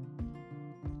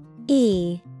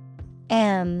 E-M-E-R-G-E.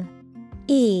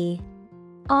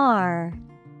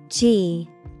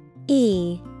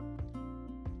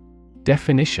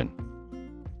 Definition: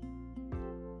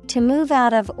 to move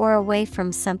out of or away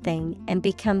from something and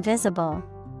become visible.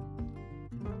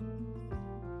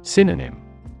 Synonym: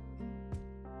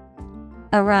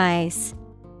 arise,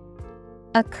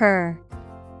 occur,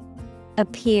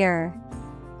 appear.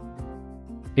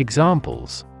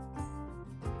 Examples: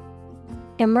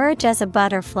 emerge as a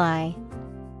butterfly.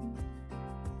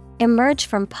 Emerge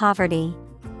from poverty.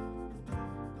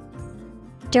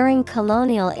 During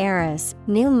colonial eras,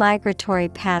 new migratory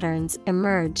patterns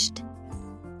emerged.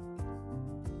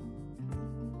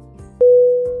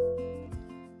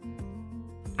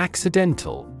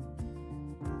 Accidental.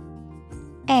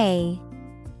 A-C-C-I-D-E-N-T-A-L.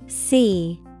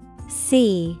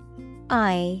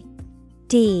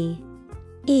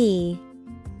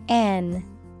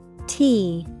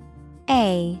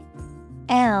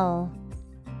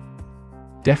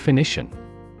 Definition: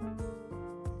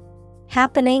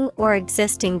 happening or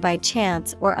existing by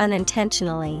chance or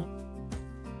unintentionally.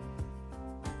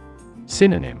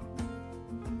 Synonym: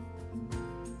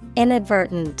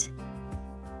 inadvertent,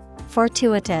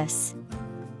 fortuitous,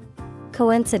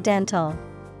 coincidental.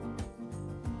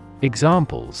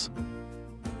 Examples: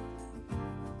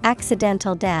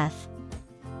 accidental death.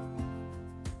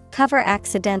 Cover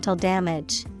accidental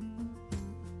damage.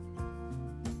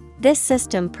 This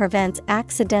system prevents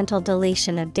accidental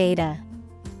deletion of data.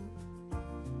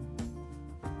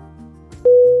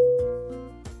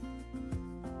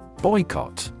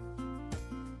 Boycott.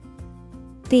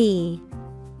 B-O-Y-C-O-T-T.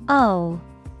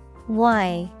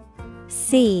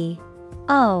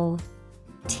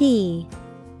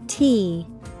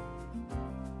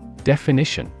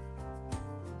 Definition: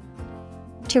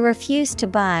 to refuse to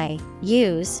buy,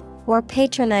 use, or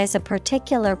patronize a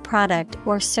particular product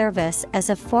or service as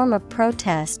a form of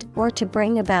protest or to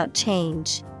bring about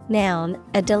change. Noun,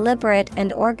 a deliberate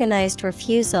and organized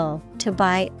refusal to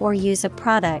buy or use a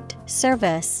product,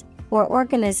 service, or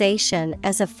organization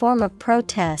as a form of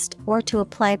protest or to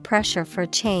apply pressure for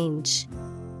change.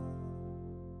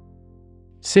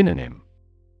 Synonym: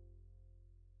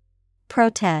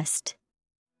 protest,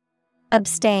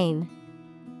 abstain,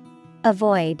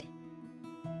 avoid.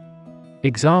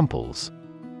 Examples: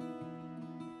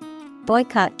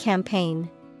 boycott campaign.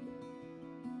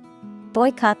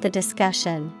 Boycott the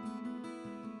discussion.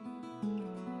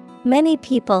 Many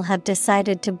people have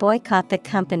decided to boycott the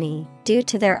company due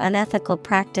to their unethical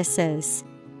practices.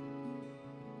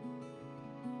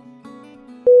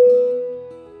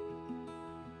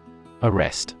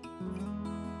 Arrest.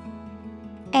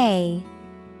 A-R-R-E-S-T.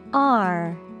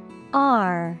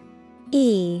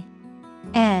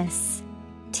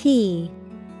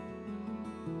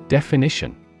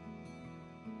 Definition: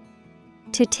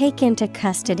 to take into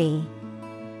custody.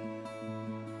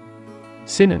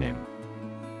 Synonym: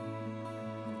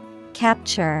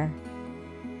 capture,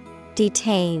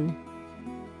 detain,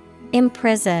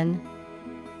 imprison.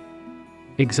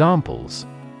 Examples: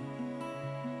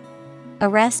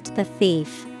 arrest the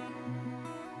thief.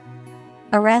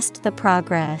 Arrest the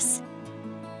progress.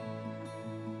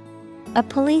 A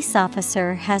police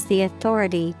officer has the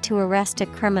authority to arrest a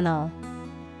criminal.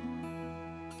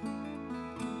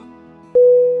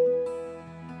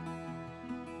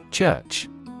 Church.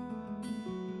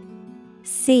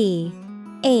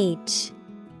 CHURCH.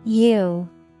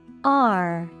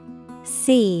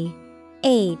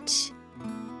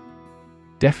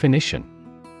 Definition.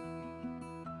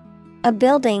 A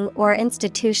building or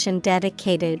institution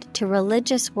dedicated to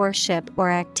religious worship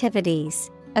or activities,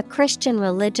 a Christian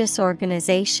religious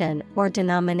organization or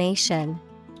denomination.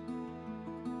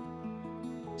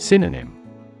 Synonym.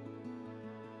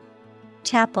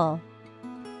 Chapel,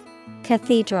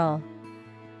 cathedral,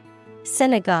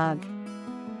 synagogue.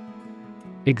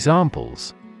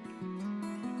 Examples.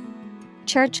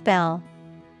 Church bell,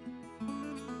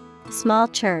 small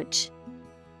church.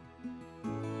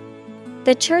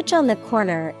 The church on the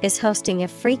corner is hosting a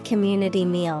free community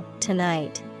meal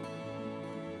tonight.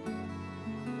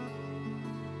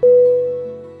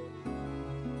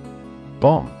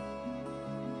 Bomb.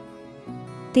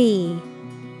 B-O-M-B.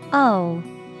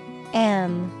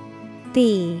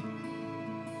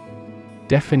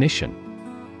 Definition.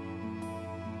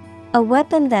 A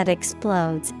weapon that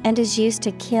explodes and is used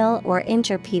to kill or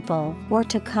injure people or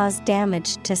to cause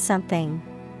damage to something.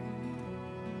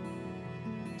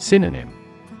 Synonym.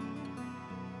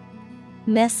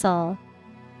 Missile,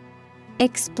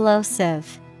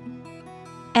 explosive,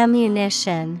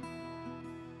 ammunition.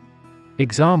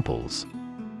 Examples.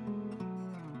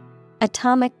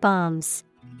 Atomic bombs.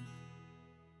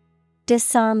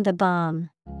 Disarm the bomb.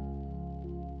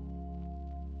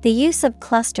 The use of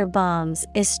cluster bombs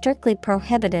is strictly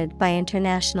prohibited by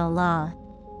international law.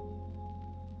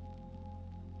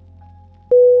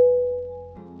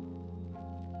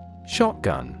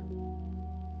 Shotgun.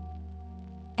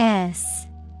 S-H-O-T-G-U-N.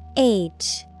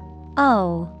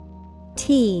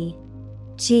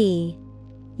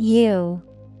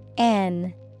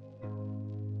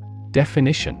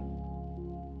 Definition.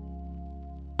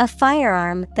 A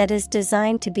firearm that is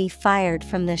designed to be fired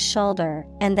from the shoulder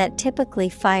and that typically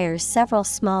fires several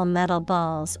small metal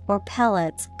balls or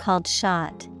pellets called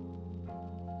shot.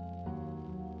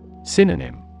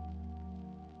 Synonym.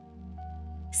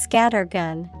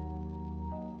 Scattergun,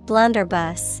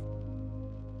 blunderbuss.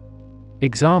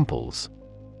 Examples.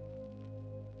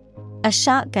 A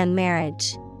shotgun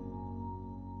marriage.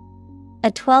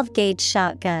 A 12-gauge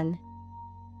shotgun.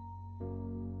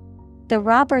 The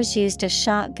robbers used a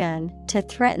shotgun to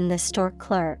threaten the store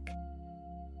clerk.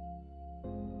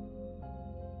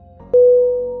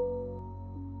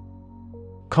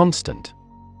 Constant.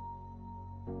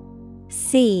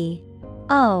 C-O-N-S-T-A-N-T.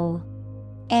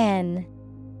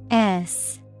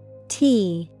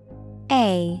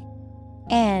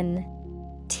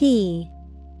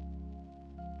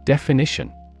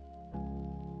 Definition.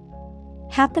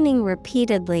 Happening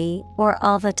repeatedly or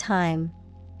all the time.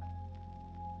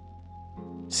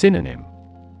 Synonym.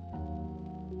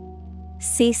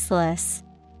 Ceaseless,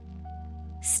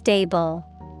 stable,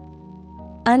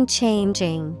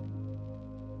 unchanging.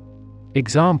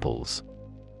 Examples.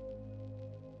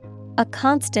 A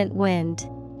constant wind.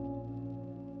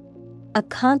 A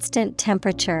constant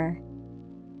temperature.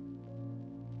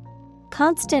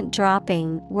 Constant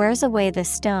dropping wears away the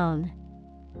stone.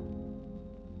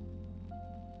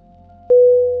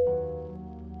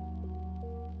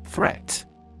 Threat.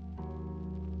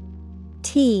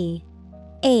 T-H-R-E-A-T.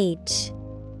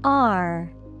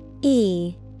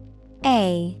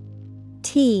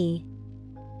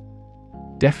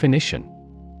 Definition.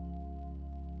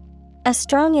 A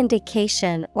strong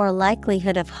indication or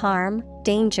likelihood of harm,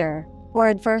 danger, or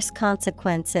adverse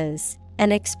consequences.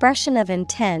 An expression of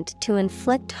intent to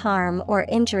inflict harm or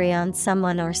injury on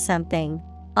someone or something,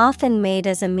 often made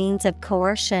as a means of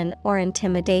coercion or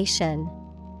intimidation.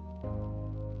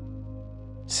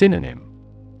 Synonym.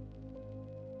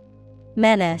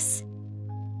 Menace,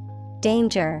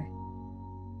 danger,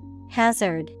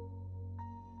 hazard.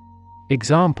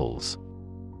 Examples.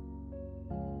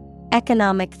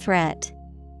 Economic threat.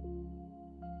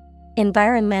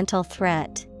 Environmental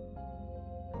threat.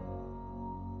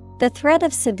 The threat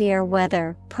of severe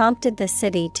weather prompted the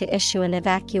city to issue an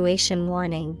evacuation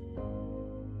warning.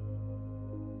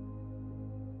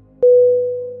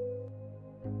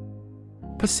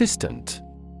 Persistent.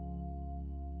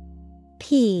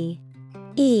 P-E-R-S-I-S-T-E-N-T.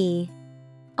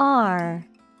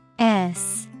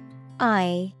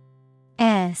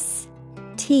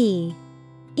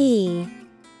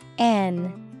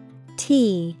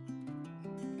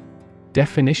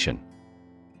 Definition.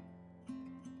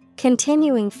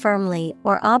 continuing firmly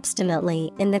or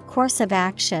obstinately in the course of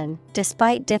action,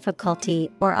 despite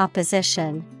difficulty or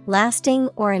opposition, lasting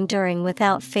or enduring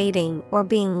without fading or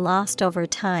being lost over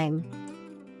time.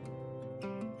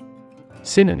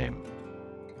 Synonym: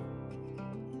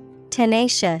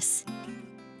 Tenacious,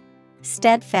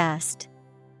 steadfast,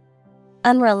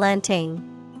 unrelenting.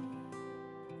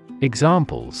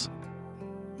 Examples: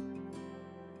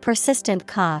 Persistent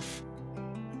cough,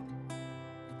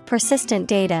 persistent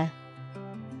data.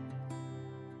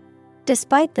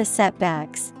 Despite the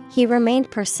setbacks, he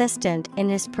remained persistent in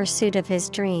his pursuit of his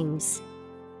dreams.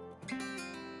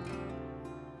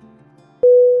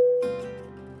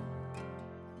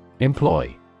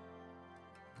 Employ.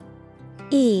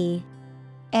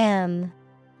 E-M-P-L-O-Y.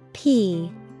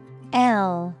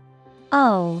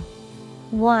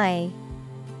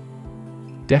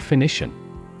 Definition: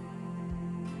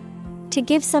 To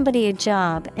give somebody a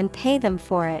job and pay them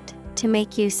for it, to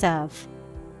make use of.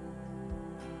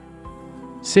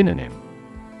 Synonym: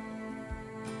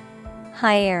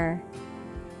 Hire,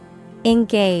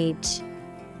 engage,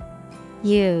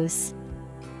 use.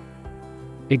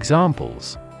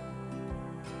 Examples: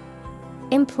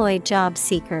 Employ job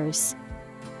seekers.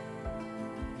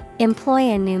 Employ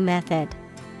a new method.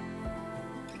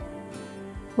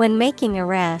 When making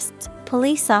arrests,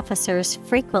 police officers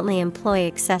frequently employ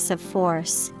excessive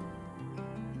force.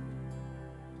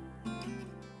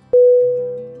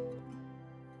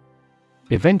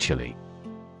 Eventually.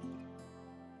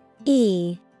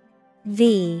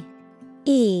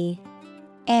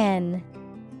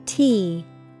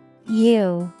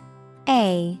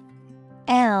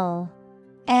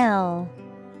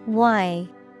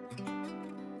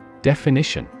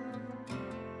 Definition: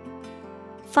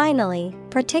 Finally,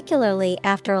 particularly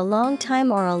after a long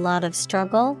time or a lot of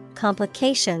struggle,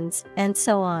 complications, and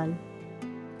so on.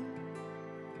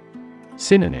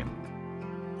 Synonym: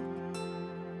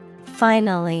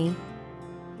 Finally,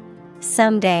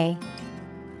 someday,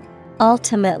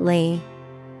 ultimately.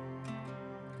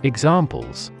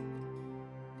 Examples: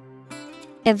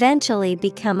 Eventually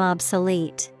become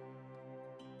obsolete.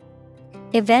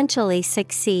 Eventually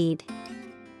succeed.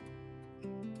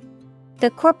 The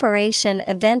corporation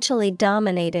eventually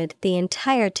dominated the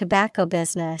entire tobacco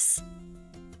business.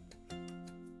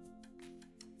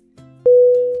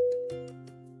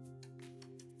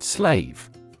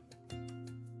 Slave.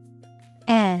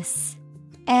 S-L-A-V-E.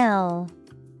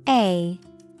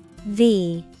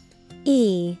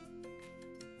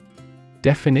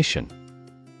 Definition: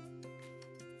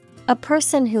 A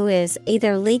person who is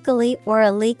either legally or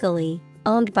illegally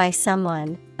owned by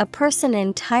someone, a person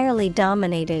entirely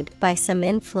dominated by some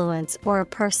influence or a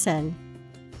person.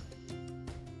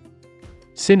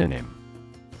 Synonym: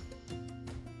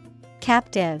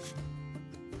 Captive,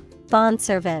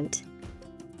 bondservant,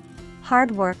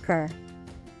 hard worker.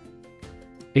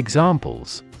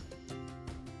 Examples: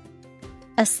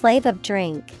 A slave of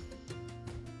drink.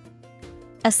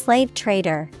 A slave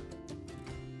trader.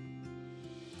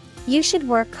 You should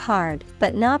work hard,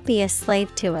 but not be a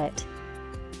slave to it.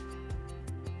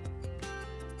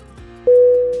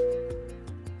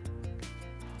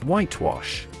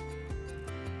 Whitewash.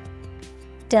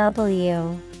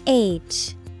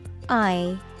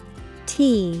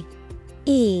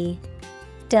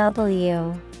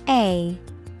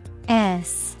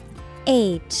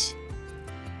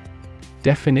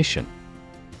 Definition: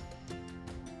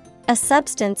 A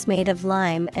substance made of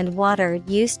lime and water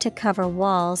used to cover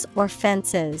walls or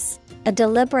fences. A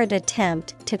deliberate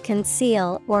attempt to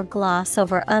conceal or gloss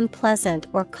over unpleasant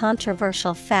or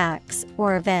controversial facts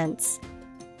or events.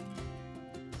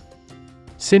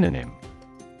 Synonym: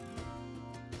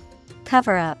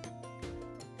 Cover up,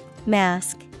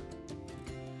 mask,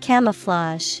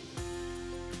 camouflage.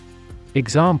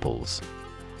 Examples: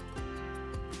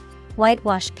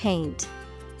 Whitewash paint.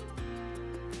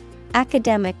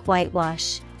 Academic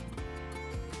whitewash.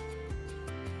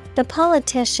 The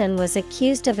politician was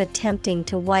accused of attempting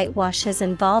to whitewash his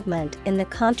involvement in the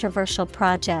controversial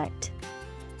project.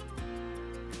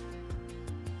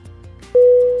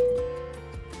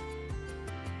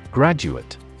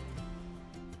 Graduate.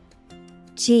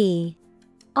 G-R-A-D-U-A-T-E.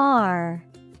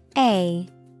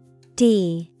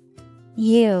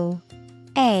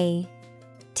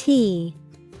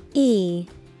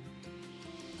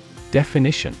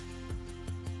 Definition: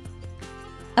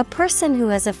 A person who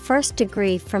has a first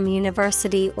degree from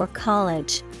university or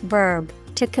college. Verb,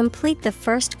 to complete the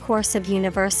first course of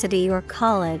university or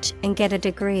college and get a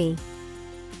degree.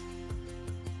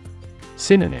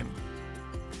 Synonym: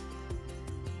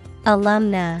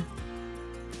 Alumna,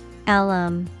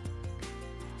 alum,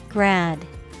 grad.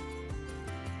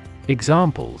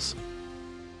 Examples: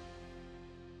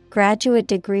 graduate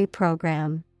degree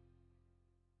program,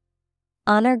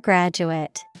 honor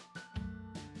graduate.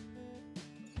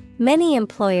 Many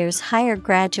employers hire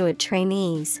graduate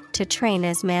trainees to train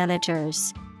as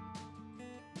managers.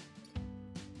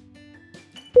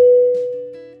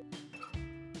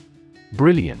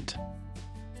 Brilliant.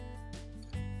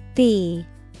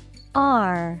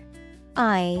 Brilliant.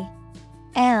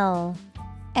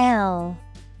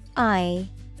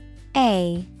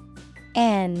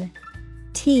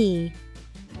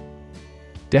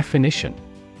 Definition: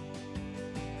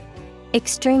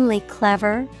 extremely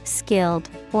clever, skilled,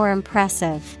 or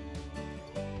impressive.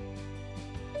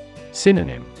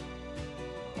 Synonym: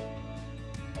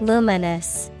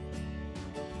 luminous,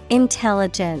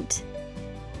 intelligent,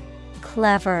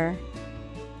 clever.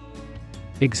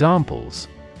 Examples: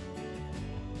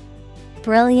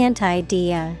 brilliant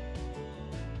idea,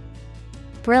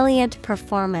 brilliant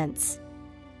performance.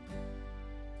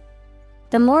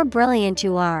 The more brilliant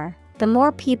you are, the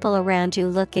more people around you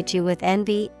look at you with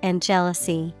envy and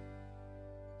jealousy.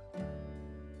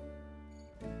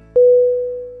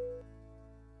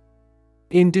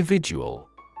 Individual.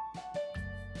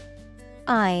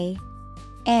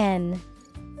 INDIVIDUAL.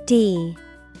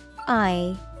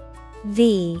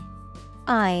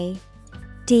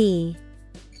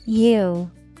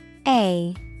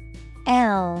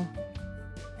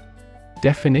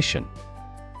 Definition: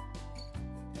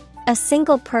 a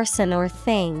single person or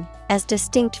thing, as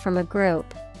distinct from a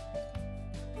group.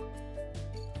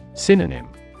 Synonym: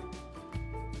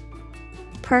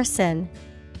 person,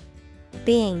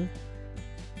 being,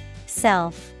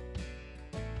 self.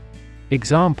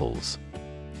 Examples: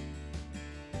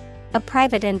 a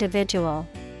private individual,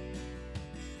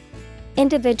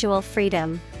 individual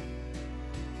freedom.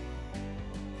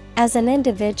 As an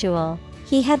individual,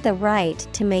 he had the right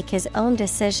to make his own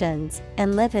decisions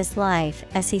and live his life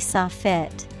as he saw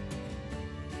fit.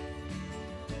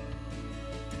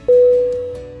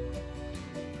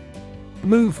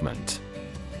 Movement.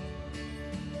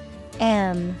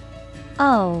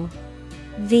 MOVEMENT.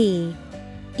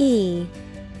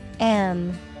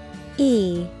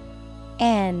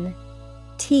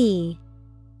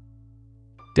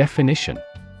 Definition: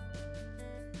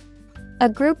 a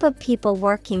group of people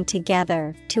working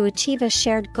together to achieve a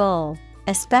shared goal,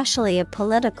 especially a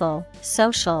political,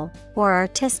 social, or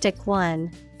artistic one,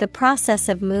 the process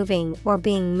of moving or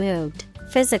being moved,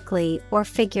 physically or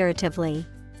figuratively.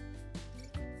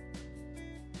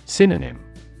 Synonym: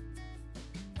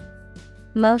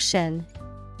 motion,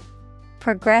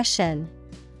 progression,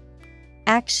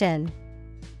 action.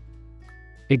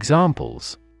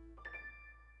 Examples: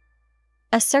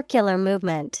 a circular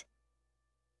movement,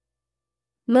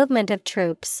 movement of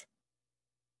troops.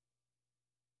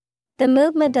 The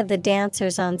movement of the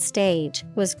dancers on stage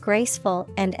was graceful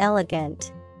and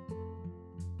elegant.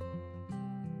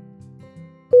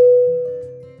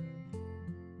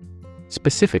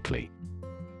 Specifically.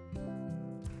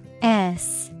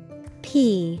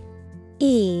 Specifically.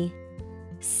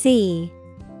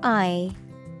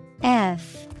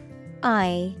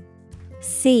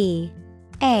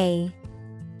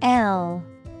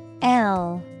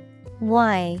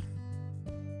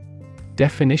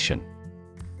 Definition: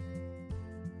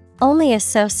 only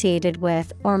associated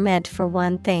with or meant for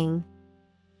one thing.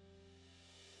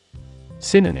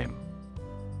 Synonym: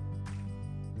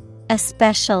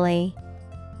 especially,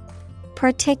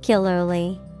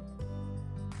 particularly,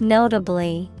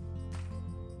 notably.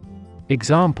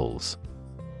 Examples: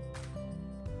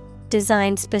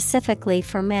 designed specifically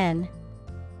for men,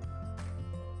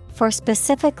 for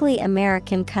specifically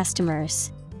American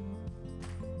customers.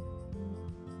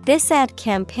 This ad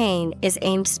campaign is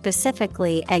aimed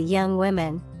specifically at young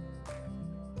women.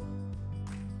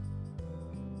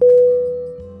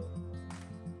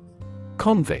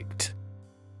 Convict.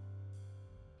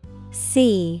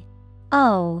 CONVICT.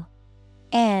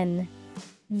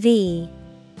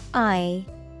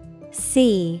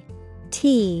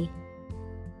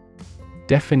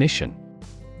 Definition: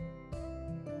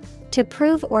 to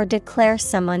prove or declare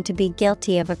someone to be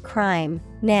guilty of a crime.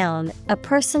 Noun, a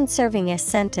person serving a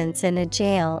sentence in a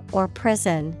jail or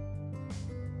prison.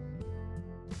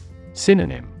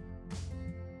 Synonym: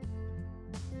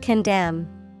 condemn,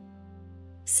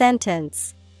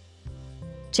 sentence,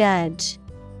 judge.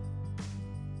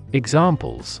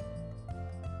 Examples: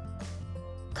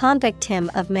 convict him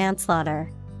of manslaughter,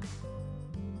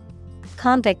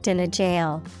 convict in a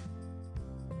jail.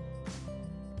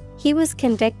 He was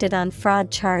convicted on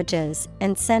fraud charges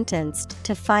and sentenced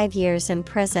to 5 years in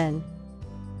prison.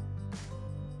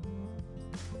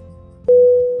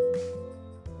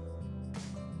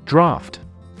 Draft.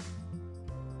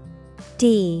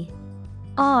 D-R-A-F-T.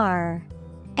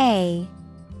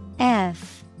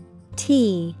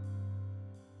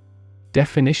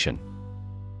 Definition.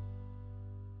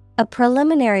 A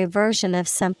preliminary version of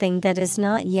something that is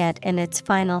not yet in its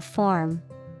final form.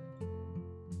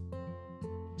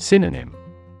 Synonym.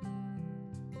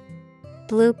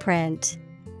 Blueprint,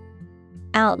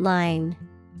 outline,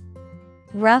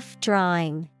 rough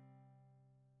drawing.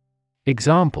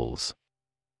 Examples.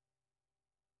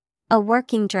 A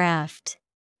working draft.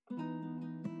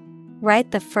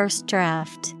 Write the first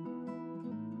draft.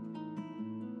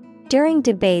 During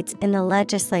debates in the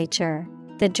legislature,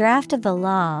 the draft of the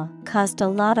law caused a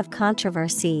lot of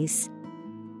controversies.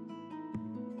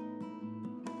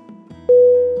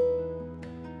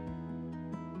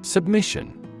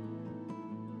 Submission.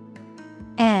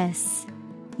 S-U-B-M-I-S-S-I-O-N.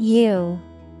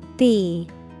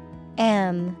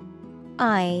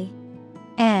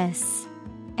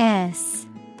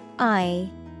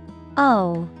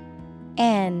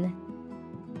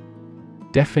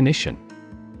 Definition.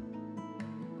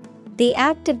 The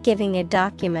act of giving a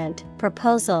document,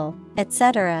 proposal,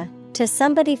 etc., to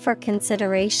somebody for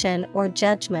consideration or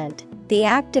judgment, the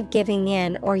act of giving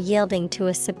in or yielding to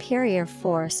a superior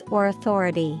force or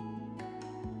authority.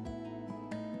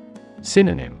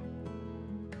 Synonym.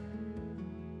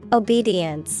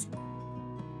 Obedience,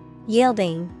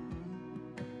 yielding,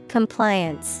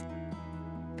 compliance.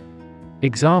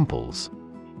 Examples.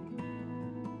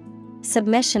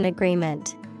 Submission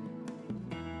agreement.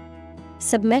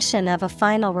 Submission of a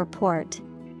final report.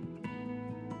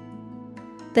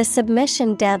 The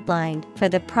submission deadline for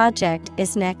the project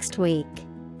is next week.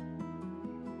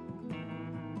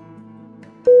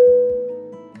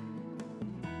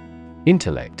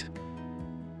 Intellect.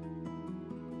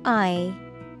 I-N-T-E-L-L-E-C-T.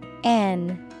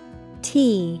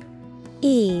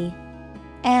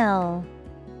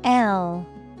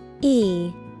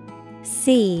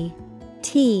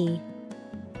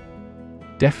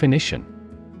 Definition.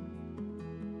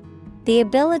 The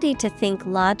ability to think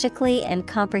logically and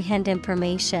comprehend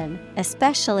information,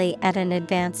 especially at an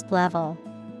advanced level.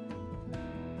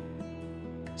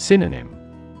 Synonym.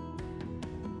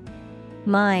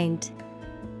 Mind,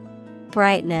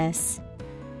 brightness,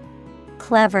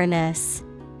 cleverness.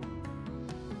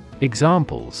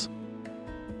 Examples.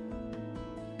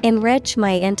 Enrich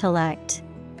my intellect.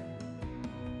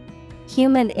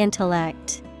 Human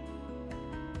intellect.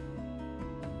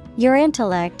 Your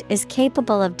intellect is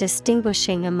capable of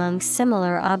distinguishing among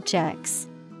similar objects.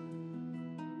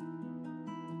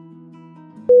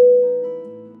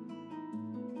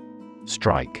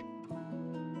 Strike.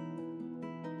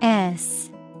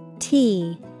 S-T-R-I-K-E.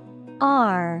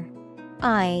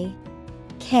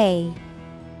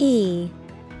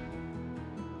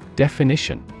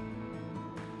 Definition.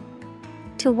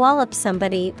 To wallop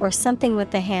somebody or something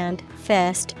with the hand,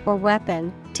 fist, or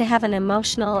weapon, to have an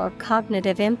emotional or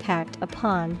cognitive impact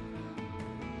upon.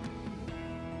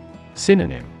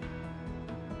 Synonym.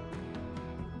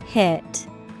 Hit,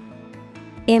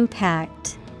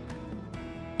 impact,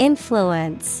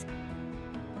 influence.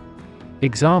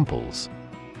 Examples.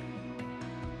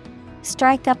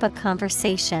 Strike up a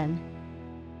conversation.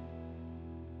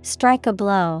 Strike a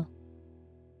blow.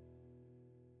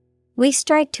 We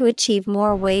strike to achieve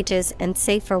more wages and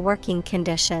safer working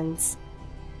conditions.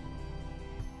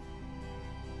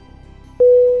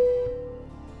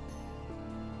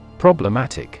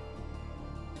 Problematic.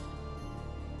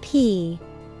 Problematic.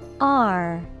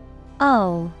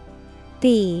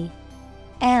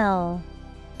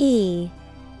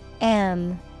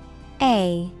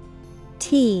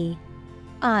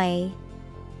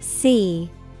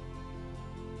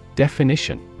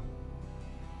 Definition.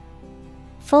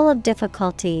 Full of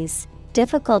difficulties,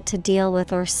 difficult to deal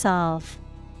with or solve.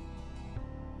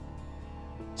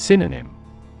 Synonym.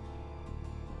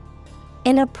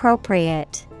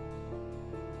 Inappropriate,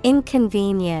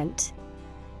 inconvenient,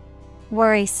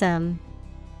 worrisome.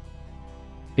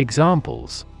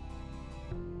 Examples.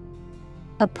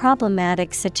 A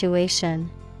problematic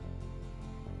situation.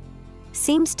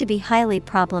 Seems to be highly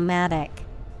problematic.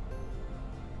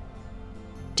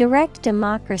 Direct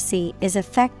democracy is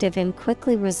effective in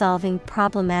quickly resolving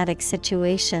problematic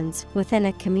situations within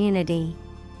a community.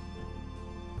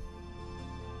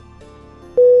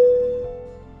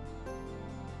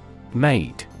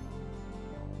 Maid.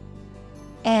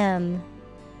 M-A-I-D.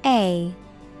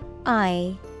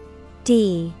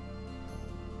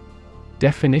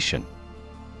 Definition.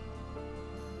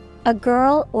 A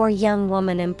girl or young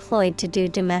woman employed to do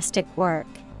domestic work.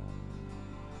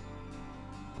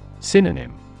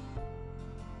 Synonym.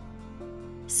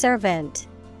 Servant,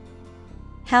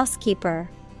 housekeeper,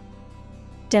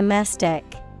 domestic.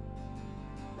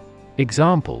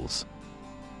 Examples: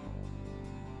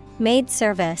 Maid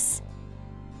service.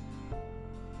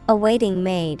 A waiting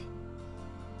maid.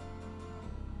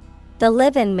 The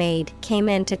live-in maid came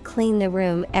in to clean the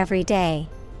room every day.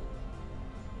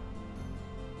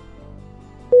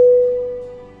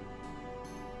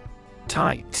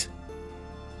 Tight.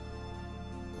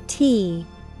 T-I-G-H-T.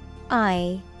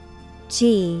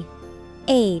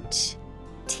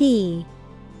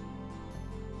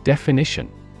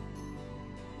 Definition: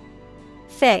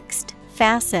 Fixed,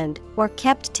 fastened, or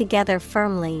kept together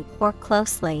firmly or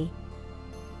closely.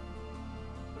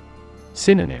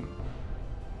 Synonym: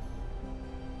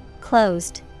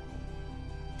 Closed,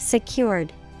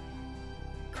 secured,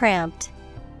 cramped.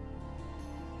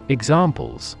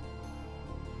 Examples: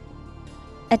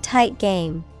 A tight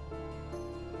game.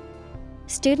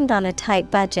 Student on a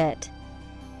tight budget.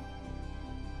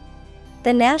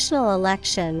 The national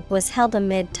election was held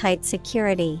amid tight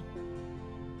security.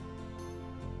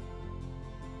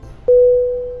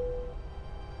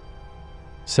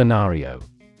 Scenario: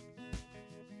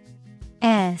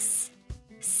 S-C-E-N-A-R-I-O.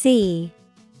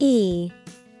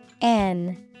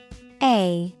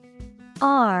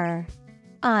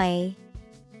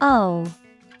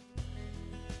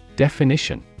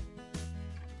 Definition: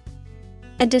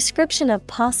 A description of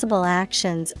possible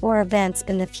actions or events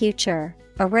in the future,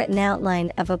 a written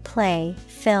outline of a play,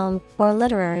 film, or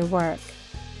literary work.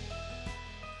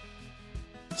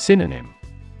 Synonym: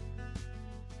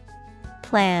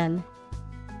 Plan,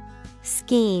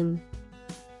 scheme,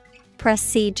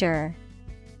 procedure.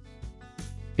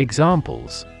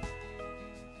 Examples: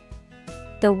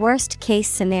 The worst case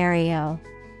scenario.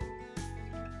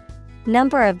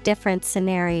 Number of different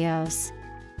scenarios.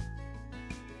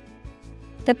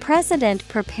 The president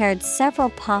prepared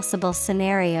several possible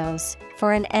scenarios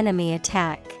for an enemy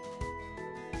attack.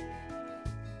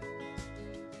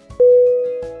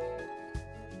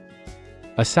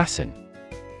 Assassin.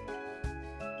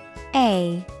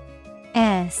 A-S-S-A-S-S-I-N.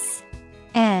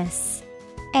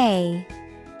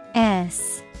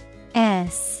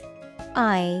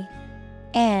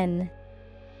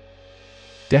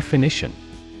 Definition: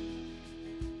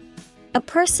 A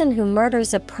person who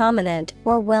murders a prominent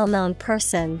or well-known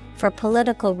person for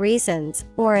political reasons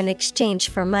or in exchange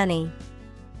for money.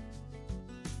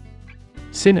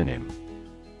 Synonym: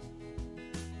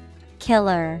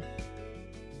 Killer,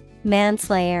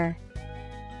 manslayer.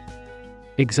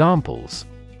 Examples: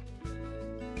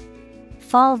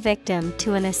 Fall victim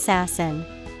to an assassin.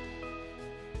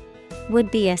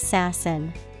 Would-be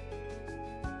assassin.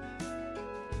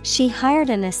 She hired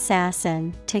an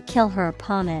assassin to kill her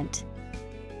opponent.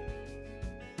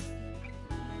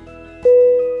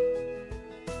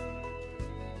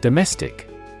 Domestic.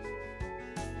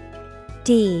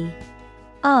 D-O-M-E-S-T-I-C.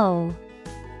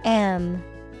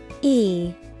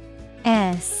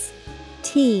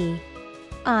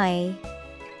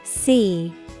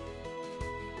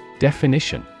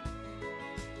 Definition: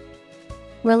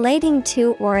 Relating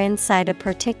to or inside a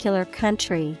particular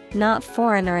country, not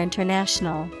foreign or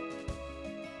international.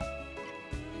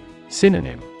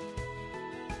 Synonym: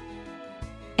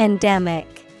 Endemic,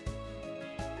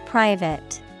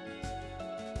 private,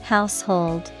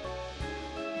 household.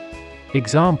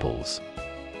 Examples: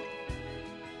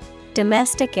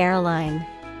 Domestic airline.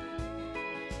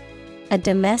 A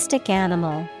domestic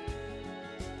animal.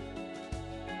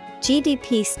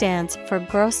 GDP stands for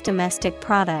gross domestic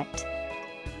product.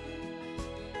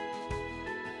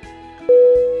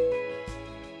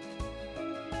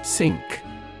 Sink.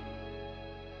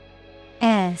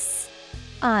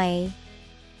 S-I-N-K.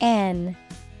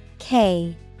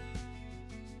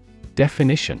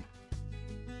 Definition: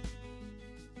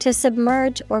 To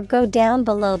submerge or go down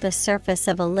below the surface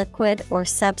of a liquid or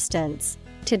substance,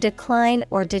 to decline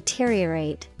or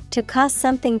deteriorate, to cause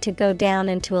something to go down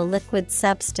into a liquid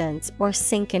substance or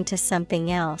sink into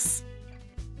something else.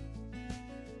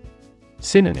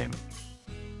 Synonym: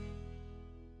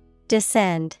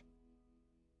 Descend,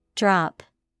 drop,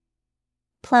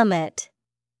 plummet.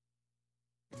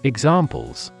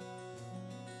 Examples: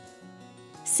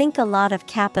 Sink a lot of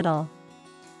capital.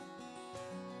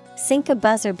 Sink a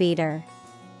buzzer beater.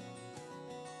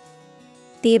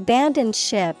 The abandoned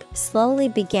ship slowly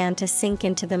began to sink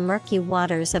into the murky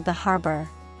waters of the harbor.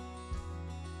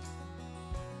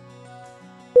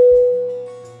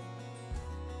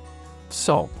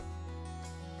 Sob.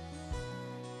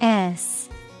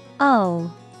 S-O-B.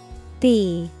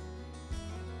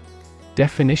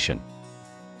 Definition: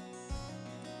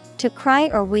 To cry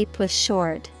or weep with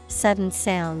short, sudden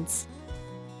sounds.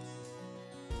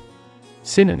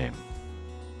 Synonym: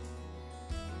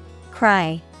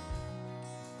 Cry,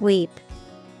 weep,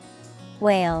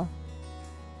 wail.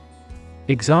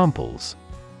 Examples: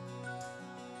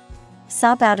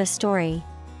 Sob out a story.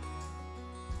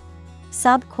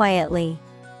 Sob quietly.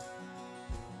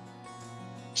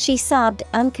 She sobbed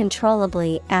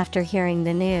uncontrollably after hearing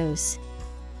the news.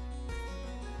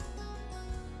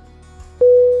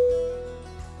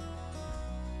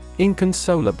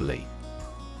 Inconsolably.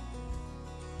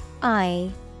 Inconsolably.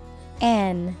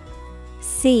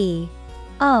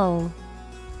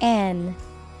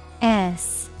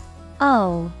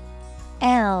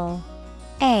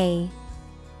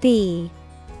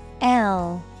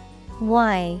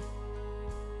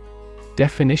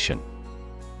 Definition: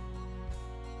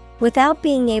 Without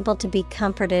being able to be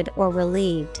comforted or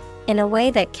relieved, in a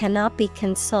way that cannot be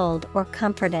consoled or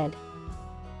comforted.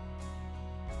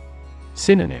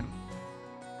 Synonym: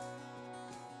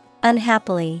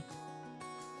 Unhappily,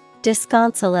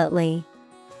 disconsolately.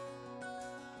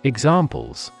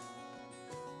 Examples: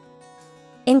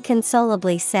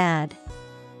 Inconsolably sad.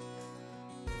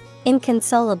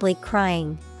 Inconsolably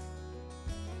crying.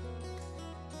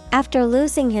 After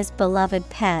losing his beloved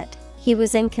pet, he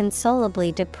was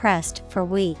inconsolably depressed for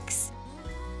weeks.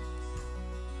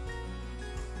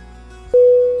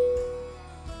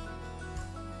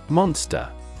 Monster.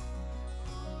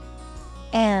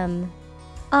 M-O-N-S-T-E-R.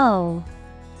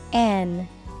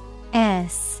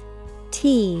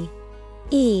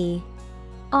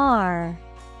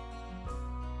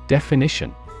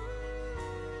 Definition: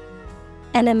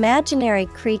 An imaginary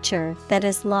creature that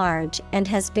is large and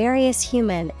has various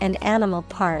human and animal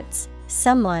parts,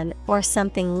 someone or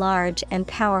something large and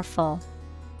powerful.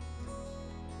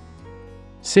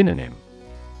 Synonym: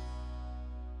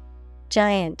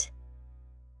 Giant,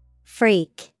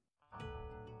 freak,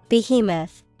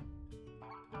 behemoth.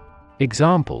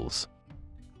 Examples: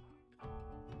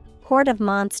 Horde of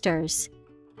monsters.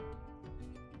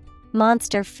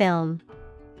 Monster film.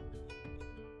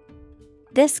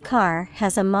 This car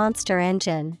has a monster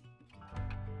engine.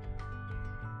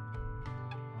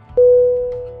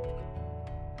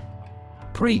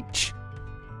 Preach.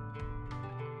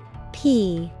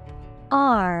 P-R-E-A-C-H.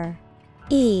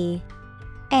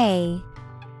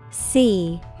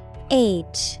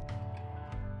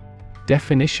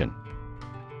 Definition: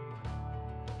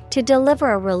 To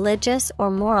deliver a religious or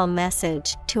moral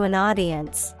message to an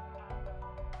audience.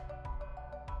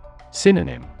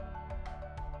 Synonym: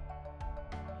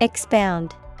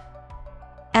 Expound,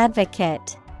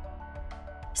 advocate,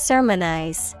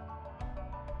 sermonize.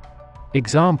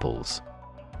 Examples: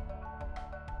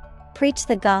 Preach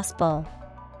the gospel.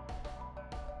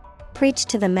 Preach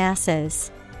to the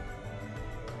masses.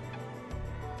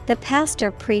 The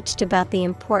pastor preached about the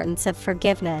importance of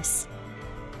forgiveness.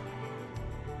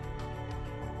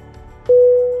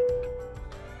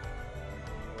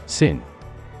 Sin.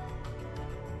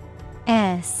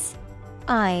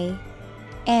 S-I-N.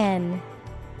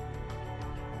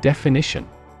 Definition: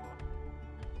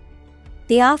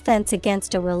 The offense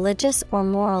against a religious or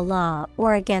moral law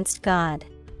or against God.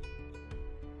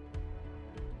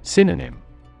 Synonym: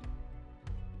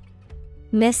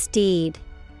 Misdeed,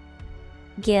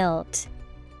 guilt,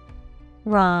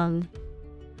 wrong.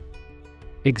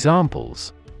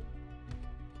 Examples: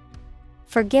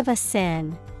 Forgive a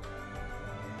sin.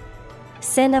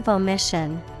 Sin of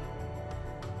omission.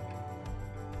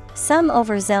 Some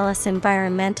overzealous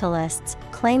environmentalists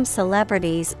claim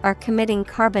celebrities are committing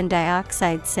carbon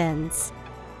dioxide sins.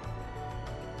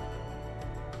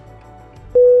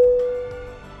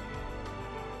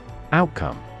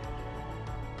 Outcome.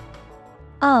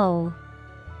 O-U-T-C-O-M-E.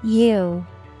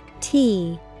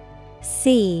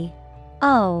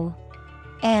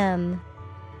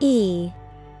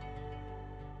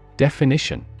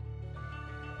 Definition: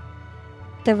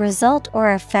 The result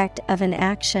or effect of an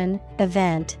action,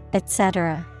 event,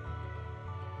 etc.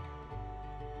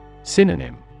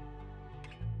 Synonym: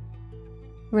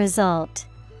 Result,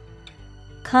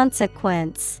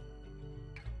 consequence,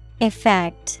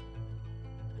 effect.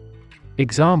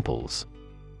 Examples: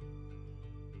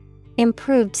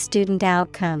 Improved student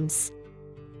outcomes.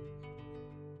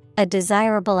 A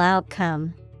desirable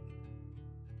outcome.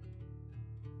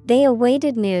 They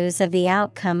awaited news of the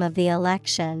outcome of the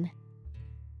election.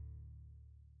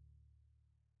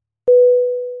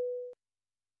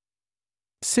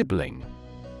 Sibling.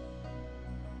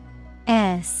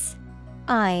 S-I-B-L-I-N-G.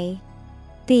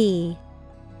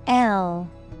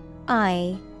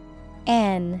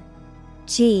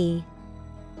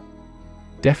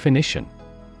 Definition: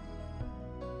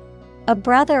 A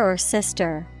brother or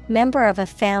sister, member of a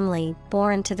family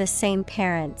born to the same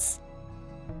parents.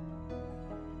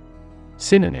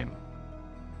 Synonym: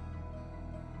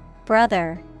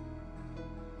 Brother,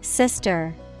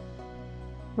 sister,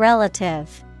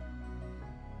 relative.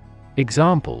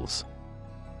 Examples: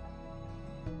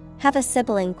 Have a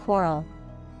sibling quarrel.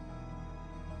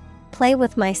 Play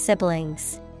with my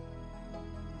siblings.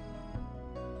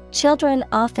 Children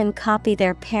often copy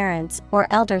their parents or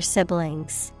elder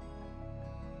siblings.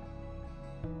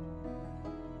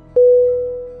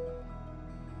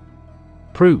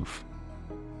 Proof.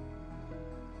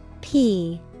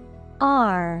 P-R-O-O-F.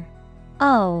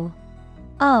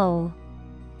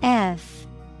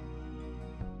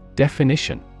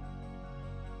 Definition: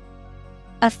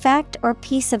 A fact or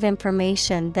piece of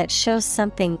information that shows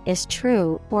something is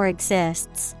true or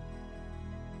exists.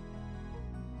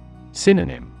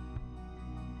 Synonym: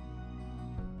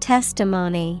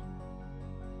 Testimony,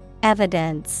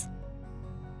 evidence,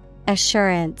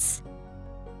 assurance.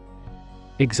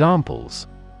 Examples: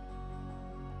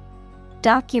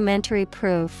 Documentary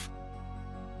proof.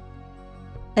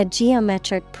 A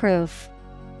geometric proof.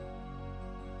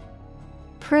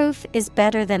 Proof is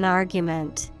better than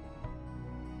argument.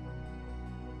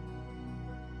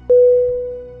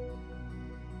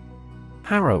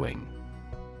 Harrowing.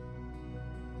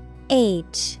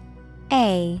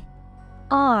 Harrowing.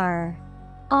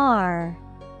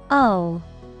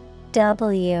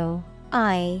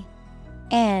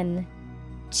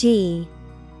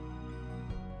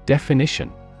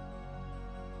 Definition: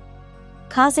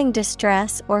 Causing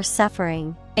distress or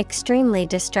suffering, extremely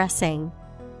distressing.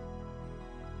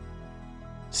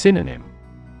 Synonym: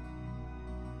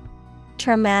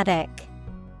 Traumatic,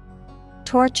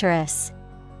 torturous,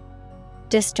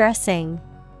 distressing.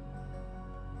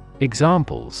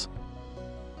 Examples: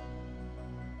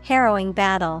 Harrowing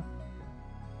battle.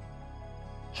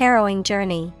 Harrowing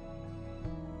journey.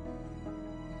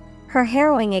 Her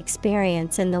harrowing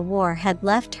experience in the war had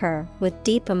left her with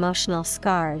deep emotional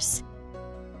scars.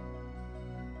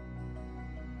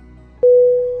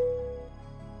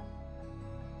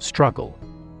 Struggle.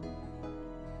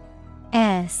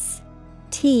 S-T-R-U-G-G-L-E.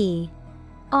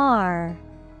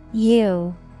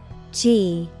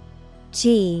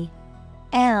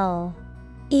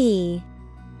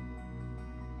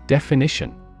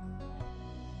 Definition: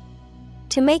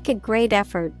 To make a great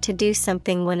effort to do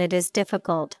something when it is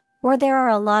difficult, or there are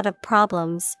a lot of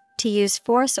problems, to use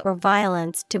force or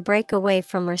violence to break away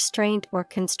from restraint or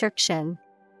constriction.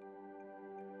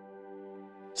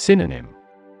 Synonym: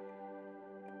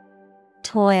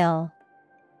 Toil,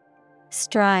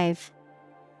 strive,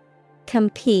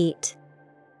 compete.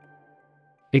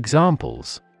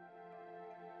 Examples: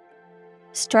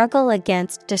 Struggle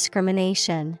against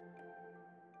discrimination.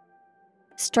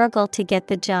 Struggle to get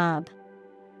the job.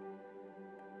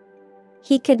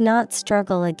 He could not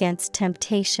struggle against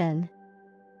temptation.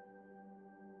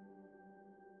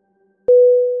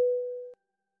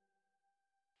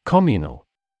 Communal.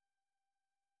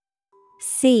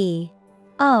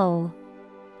 C-O-M-M-U-N-A-L.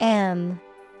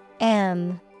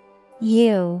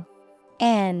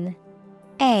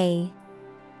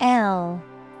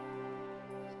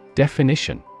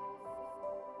 Definition: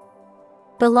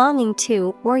 Belonging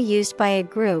to or used by a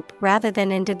group rather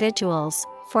than individuals,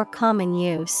 for common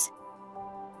use.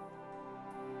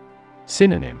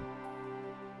 Synonym: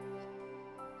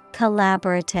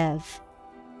 Collaborative,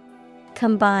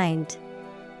 combined,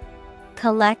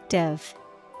 collective.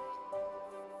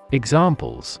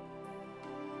 Examples: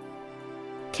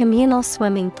 Communal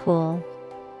swimming pool.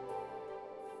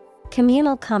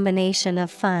 Communal combination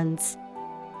of funds.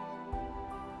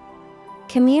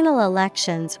 Communal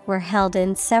elections were held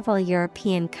in several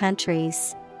European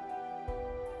countries.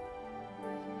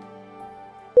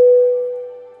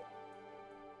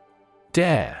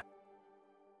 Dare.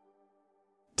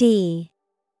 D-A-R-E.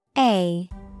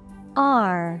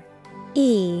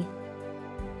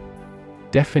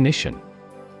 Definition: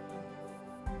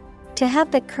 To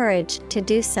have the courage to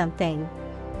do something.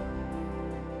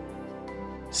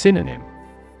 Synonym: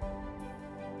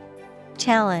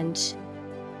 Challenge,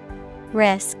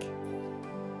 risk,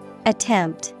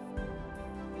 attempt.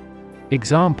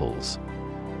 Examples: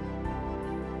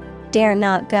 Dare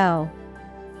not go.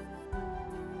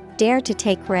 Dare to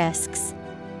take risks.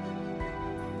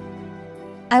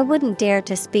 I wouldn't dare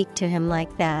to speak to him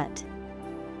like that.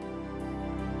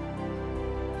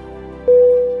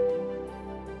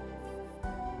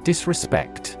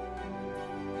 Disrespect.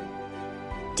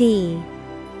 D-I-S-R-E-S-P-E-C-T.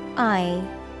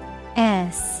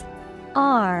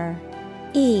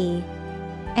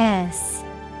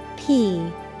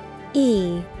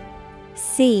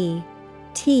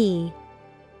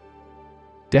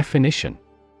 Definition: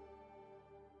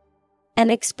 An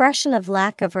expression of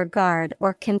lack of regard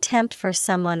or contempt for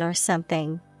someone or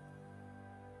something.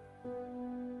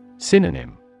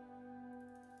 Synonym: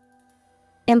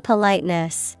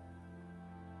 impoliteness,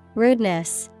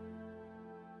 rudeness,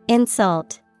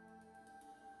 insult.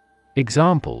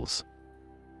 Examples: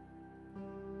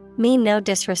 Mean no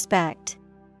disrespect.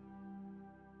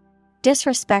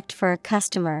 Disrespect for a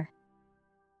customer.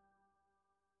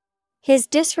 His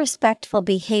disrespectful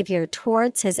behavior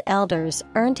towards his elders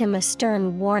earned him a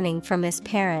stern warning from his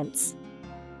parents.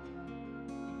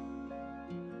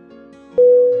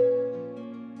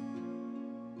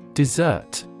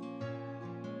 Dessert.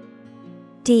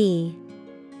 D-E-S-S-E-R-T.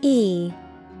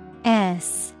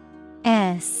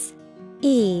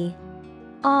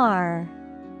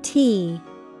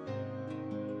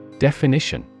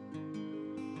 Definition: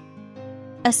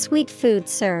 A sweet food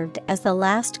served as the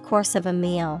last course of a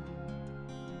meal.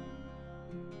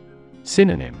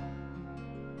 Synonym: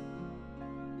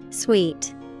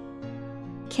 Sweet,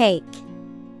 cake,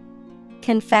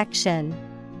 confection.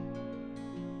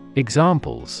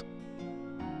 Examples: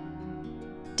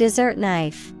 Dessert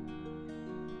knife.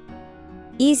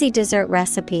 Easy dessert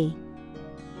recipe.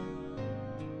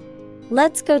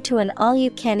 Let's go to an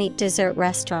all-you-can-eat dessert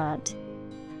restaurant.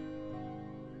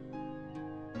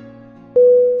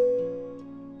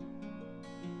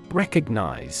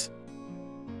 Recognize.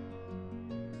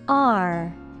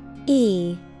 R-E-C-O-G-N-I-Z-E.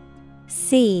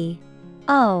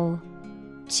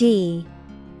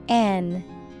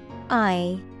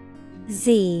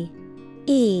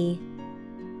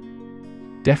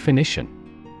 Definition: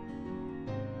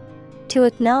 To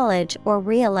acknowledge or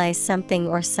realize something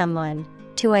or someone,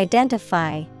 to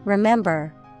identify,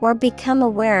 remember, or become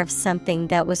aware of something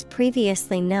that was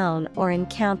previously known or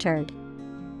encountered.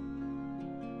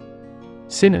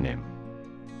 Synonym: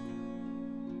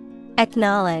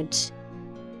 Acknowledge,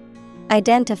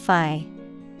 identify,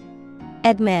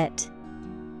 admit.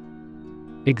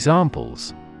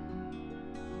 Examples: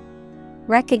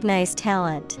 Recognize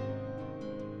talent.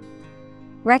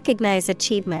 Recognize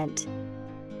achievement.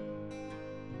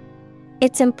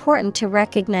 It's important to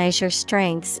recognize your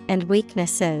strengths and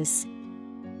weaknesses.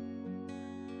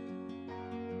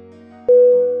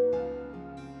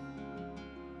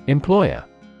 Employer.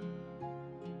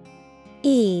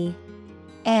 E-M-P-L-O-Y-E-R.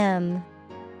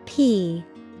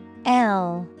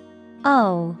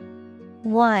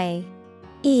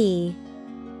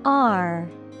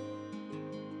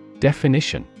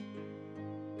 Definition: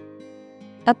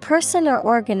 A person or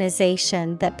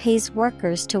organization that pays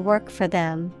workers to work for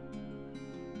them.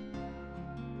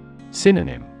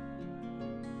 Synonym: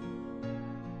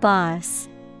 Boss,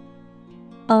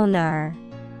 owner,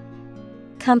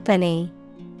 company.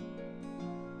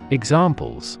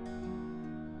 Examples: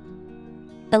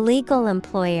 Illegal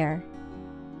employer.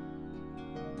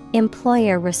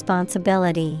 Employer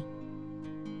responsibility.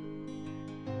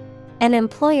 An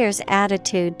employer's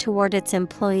attitude toward its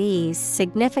employees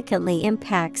significantly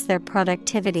impacts their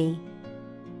productivity.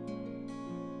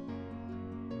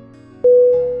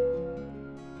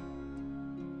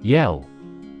 Yell.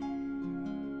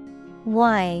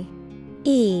 Y-E-L-L.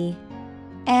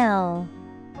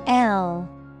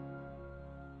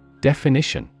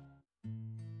 Definition: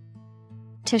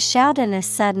 To shout in a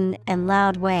sudden and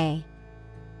loud way.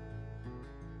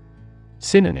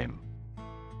 Synonym: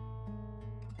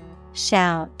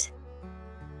 Shout,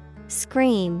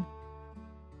 scream,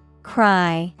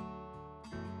 cry.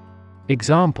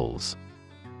 Examples: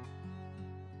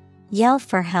 Yell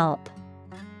for help.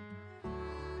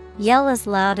 Yell as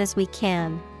loud as we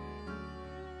can.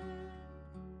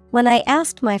 When I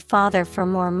asked my father for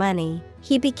more money,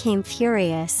 he became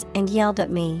furious and yelled at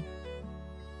me.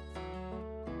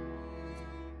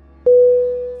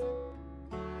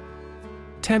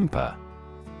 Temper.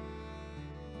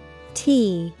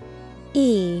 T-E-M-P-E-R.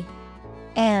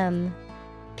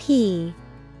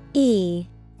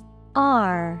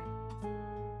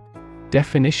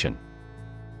 Definition: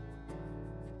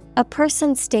 A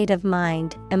person's state of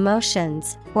mind,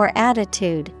 emotions, or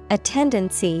attitude, a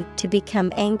tendency to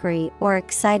become angry or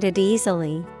excited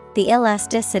easily, the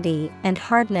elasticity and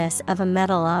hardness of a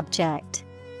metal object.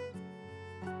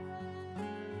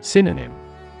 Synonym: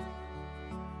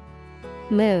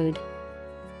 Mood,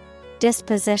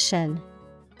 disposition,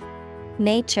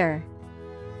 nature.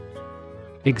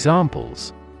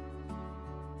 Examples: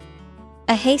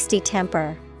 A hasty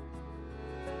temper.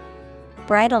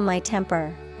 Bridle my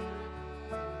temper.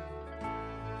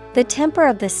 The temper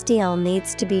of the steel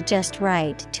needs to be just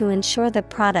right to ensure the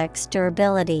product's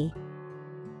durability.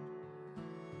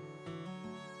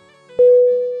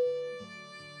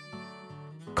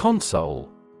 Console.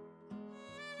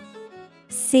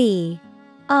 C-O-N-S-O-L-E.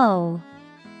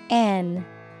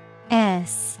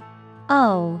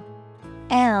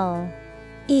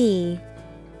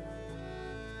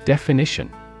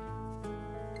 Definition: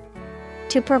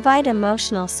 To provide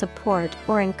emotional support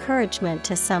or encouragement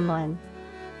to someone.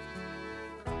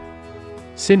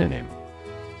 Synonym: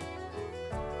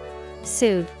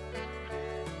 Soothe,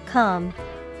 calm,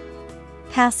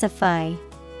 pacify.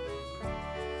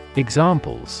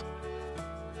 Examples: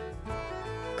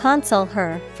 Console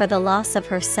her for the loss of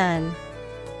her son.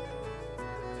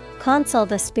 Console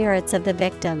the spirits of the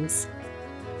victims.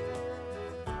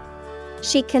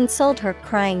 She consoled her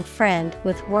crying friend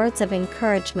with words of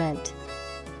encouragement.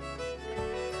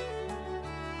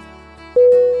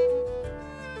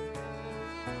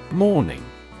 Morning.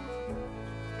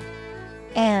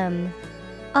 M-O-U-R-N-I-N-G.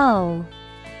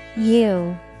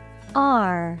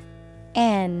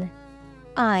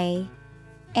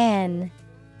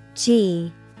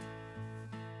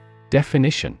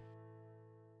 Definition: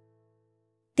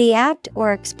 The act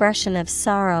or expression of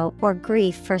sorrow or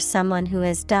grief for someone who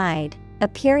has died, a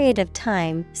period of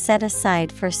time set aside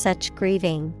for such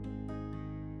grieving.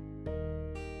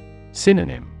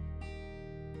 Synonym: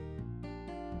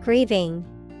 Grieving,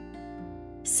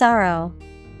 sorrow,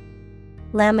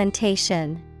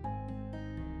 lamentation.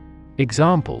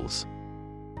 Examples: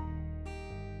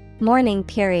 Mourning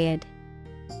period.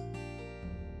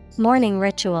 Mourning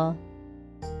ritual.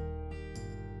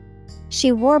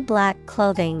 She wore black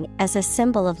clothing as a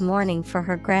symbol of mourning for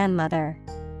her grandmother.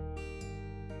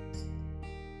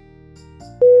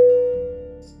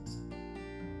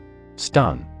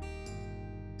 Stun.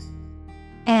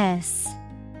 S-T-U-N.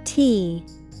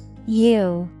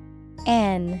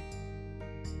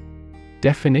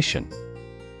 Definition: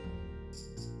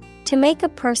 To make a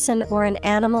person or an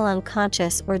animal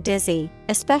unconscious or dizzy,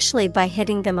 especially by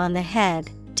hitting them on the head,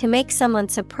 to make someone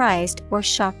surprised or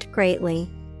shocked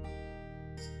greatly.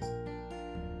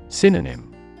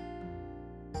 Synonym: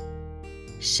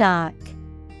 Shock,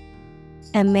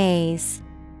 amaze,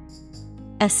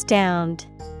 astound.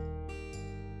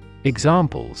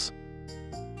 Examples: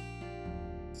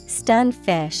 Stun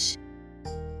fish.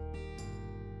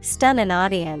 Stun an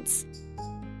audience.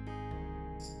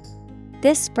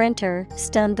 This sprinter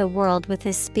stunned the world with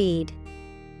his speed.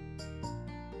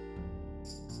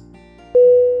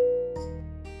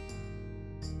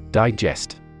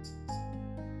 Digest.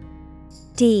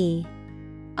 D-I-G-E-S-T.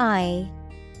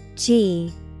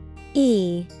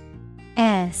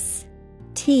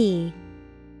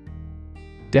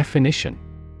 Definition: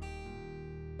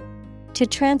 To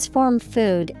transform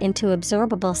food into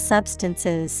absorbable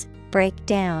substances, break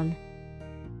down.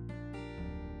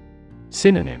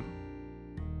 Synonym: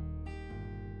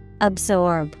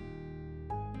 Absorb,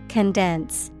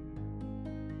 condense.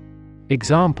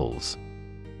 Examples: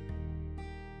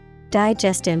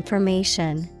 Digest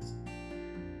information.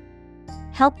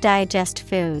 Help digest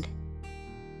food.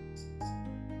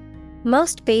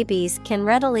 Most babies can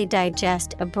readily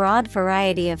digest a broad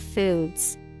variety of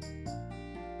foods.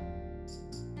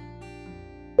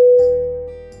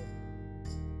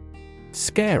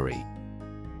 Scary.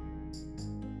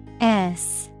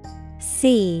 S-C-A-R-Y.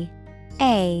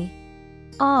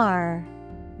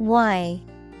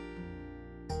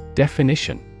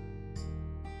 Definition: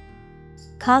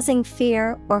 Causing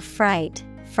fear or fright,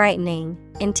 frightening,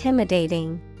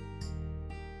 intimidating.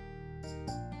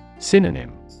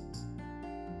 Synonym: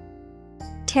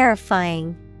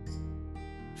 Terrifying,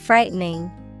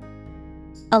 frightening,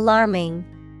 alarming.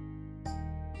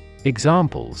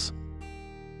 Examples: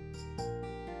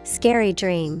 Scary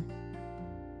dream.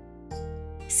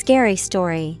 Scary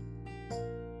story.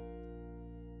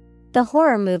 The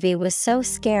horror movie was so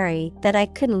scary that I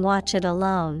couldn't watch it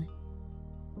alone.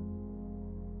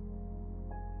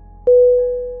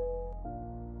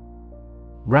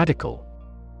 Radical.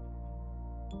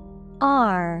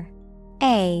 R-A-D-I-C-A-L.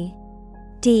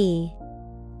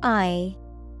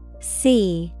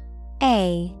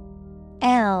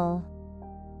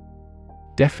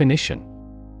 Definition: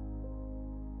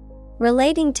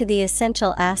 Relating to the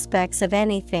essential aspects of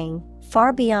anything,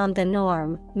 far beyond the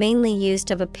norm, mainly used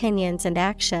of opinions and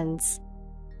actions.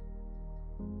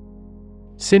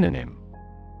 Synonym: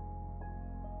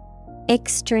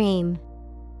 Extreme,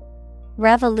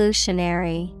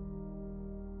 revolutionary.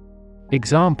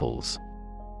 Examples: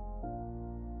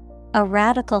 A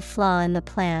radical flaw in the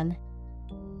plan.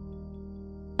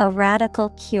 A radical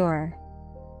cure.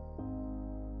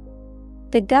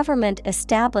 The government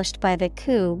established by the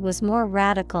coup was more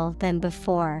radical than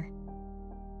before.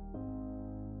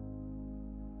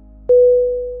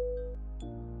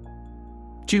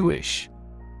 Jewish.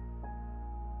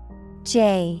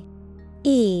 J-E-W-I-S-H.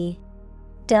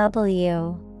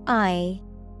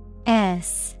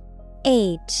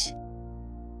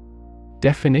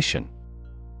 Definition: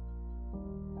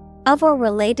 Of or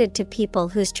related to people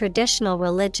whose traditional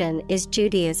religion is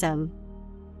Judaism.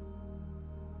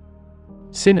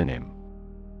 Synonym: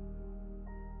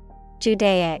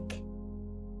 Judaic.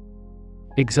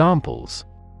 Examples: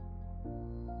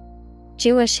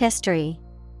 Jewish history.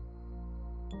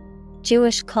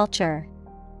 Jewish culture.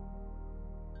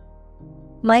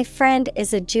 My friend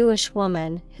is a Jewish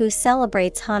woman who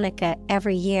celebrates Hanukkah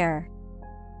every year.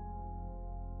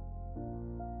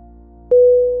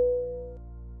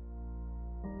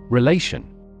 Relation.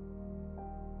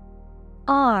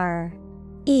 R-E-L-A-T-I-O-N.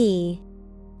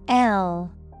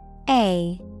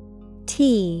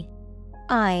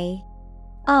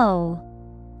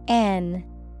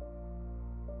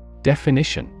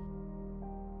 Definition: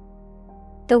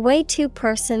 the way two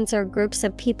persons or groups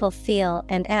of people feel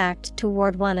and act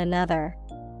toward one another.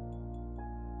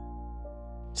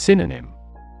 Synonym: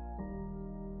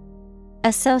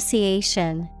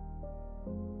 Association,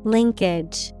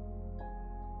 linkage,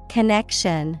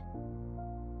 connection.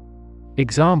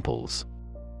 Examples: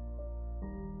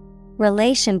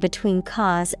 relation between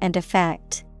cause and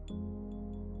effect.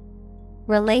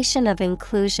 Relation of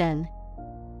inclusion.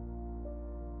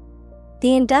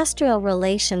 The industrial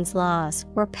relations laws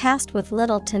were passed with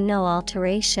little to no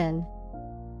alteration.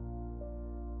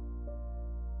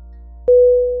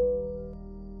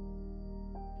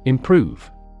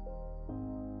 Improve.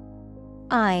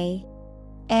 I-M-P-R-O-V-E.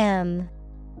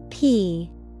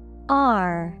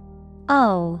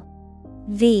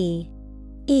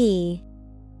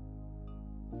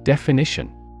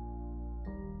 Definition: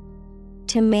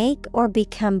 to make or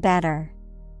become better.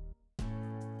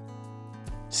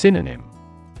 Synonym: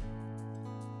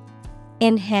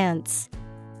 enhance,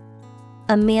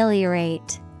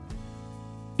 ameliorate,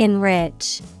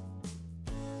 enrich.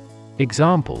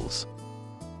 Examples: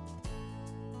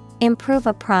 improve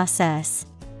a process.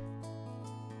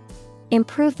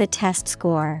 Improve the test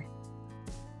score.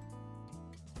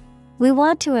 We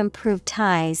want to improve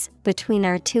ties between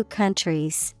our two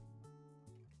countries.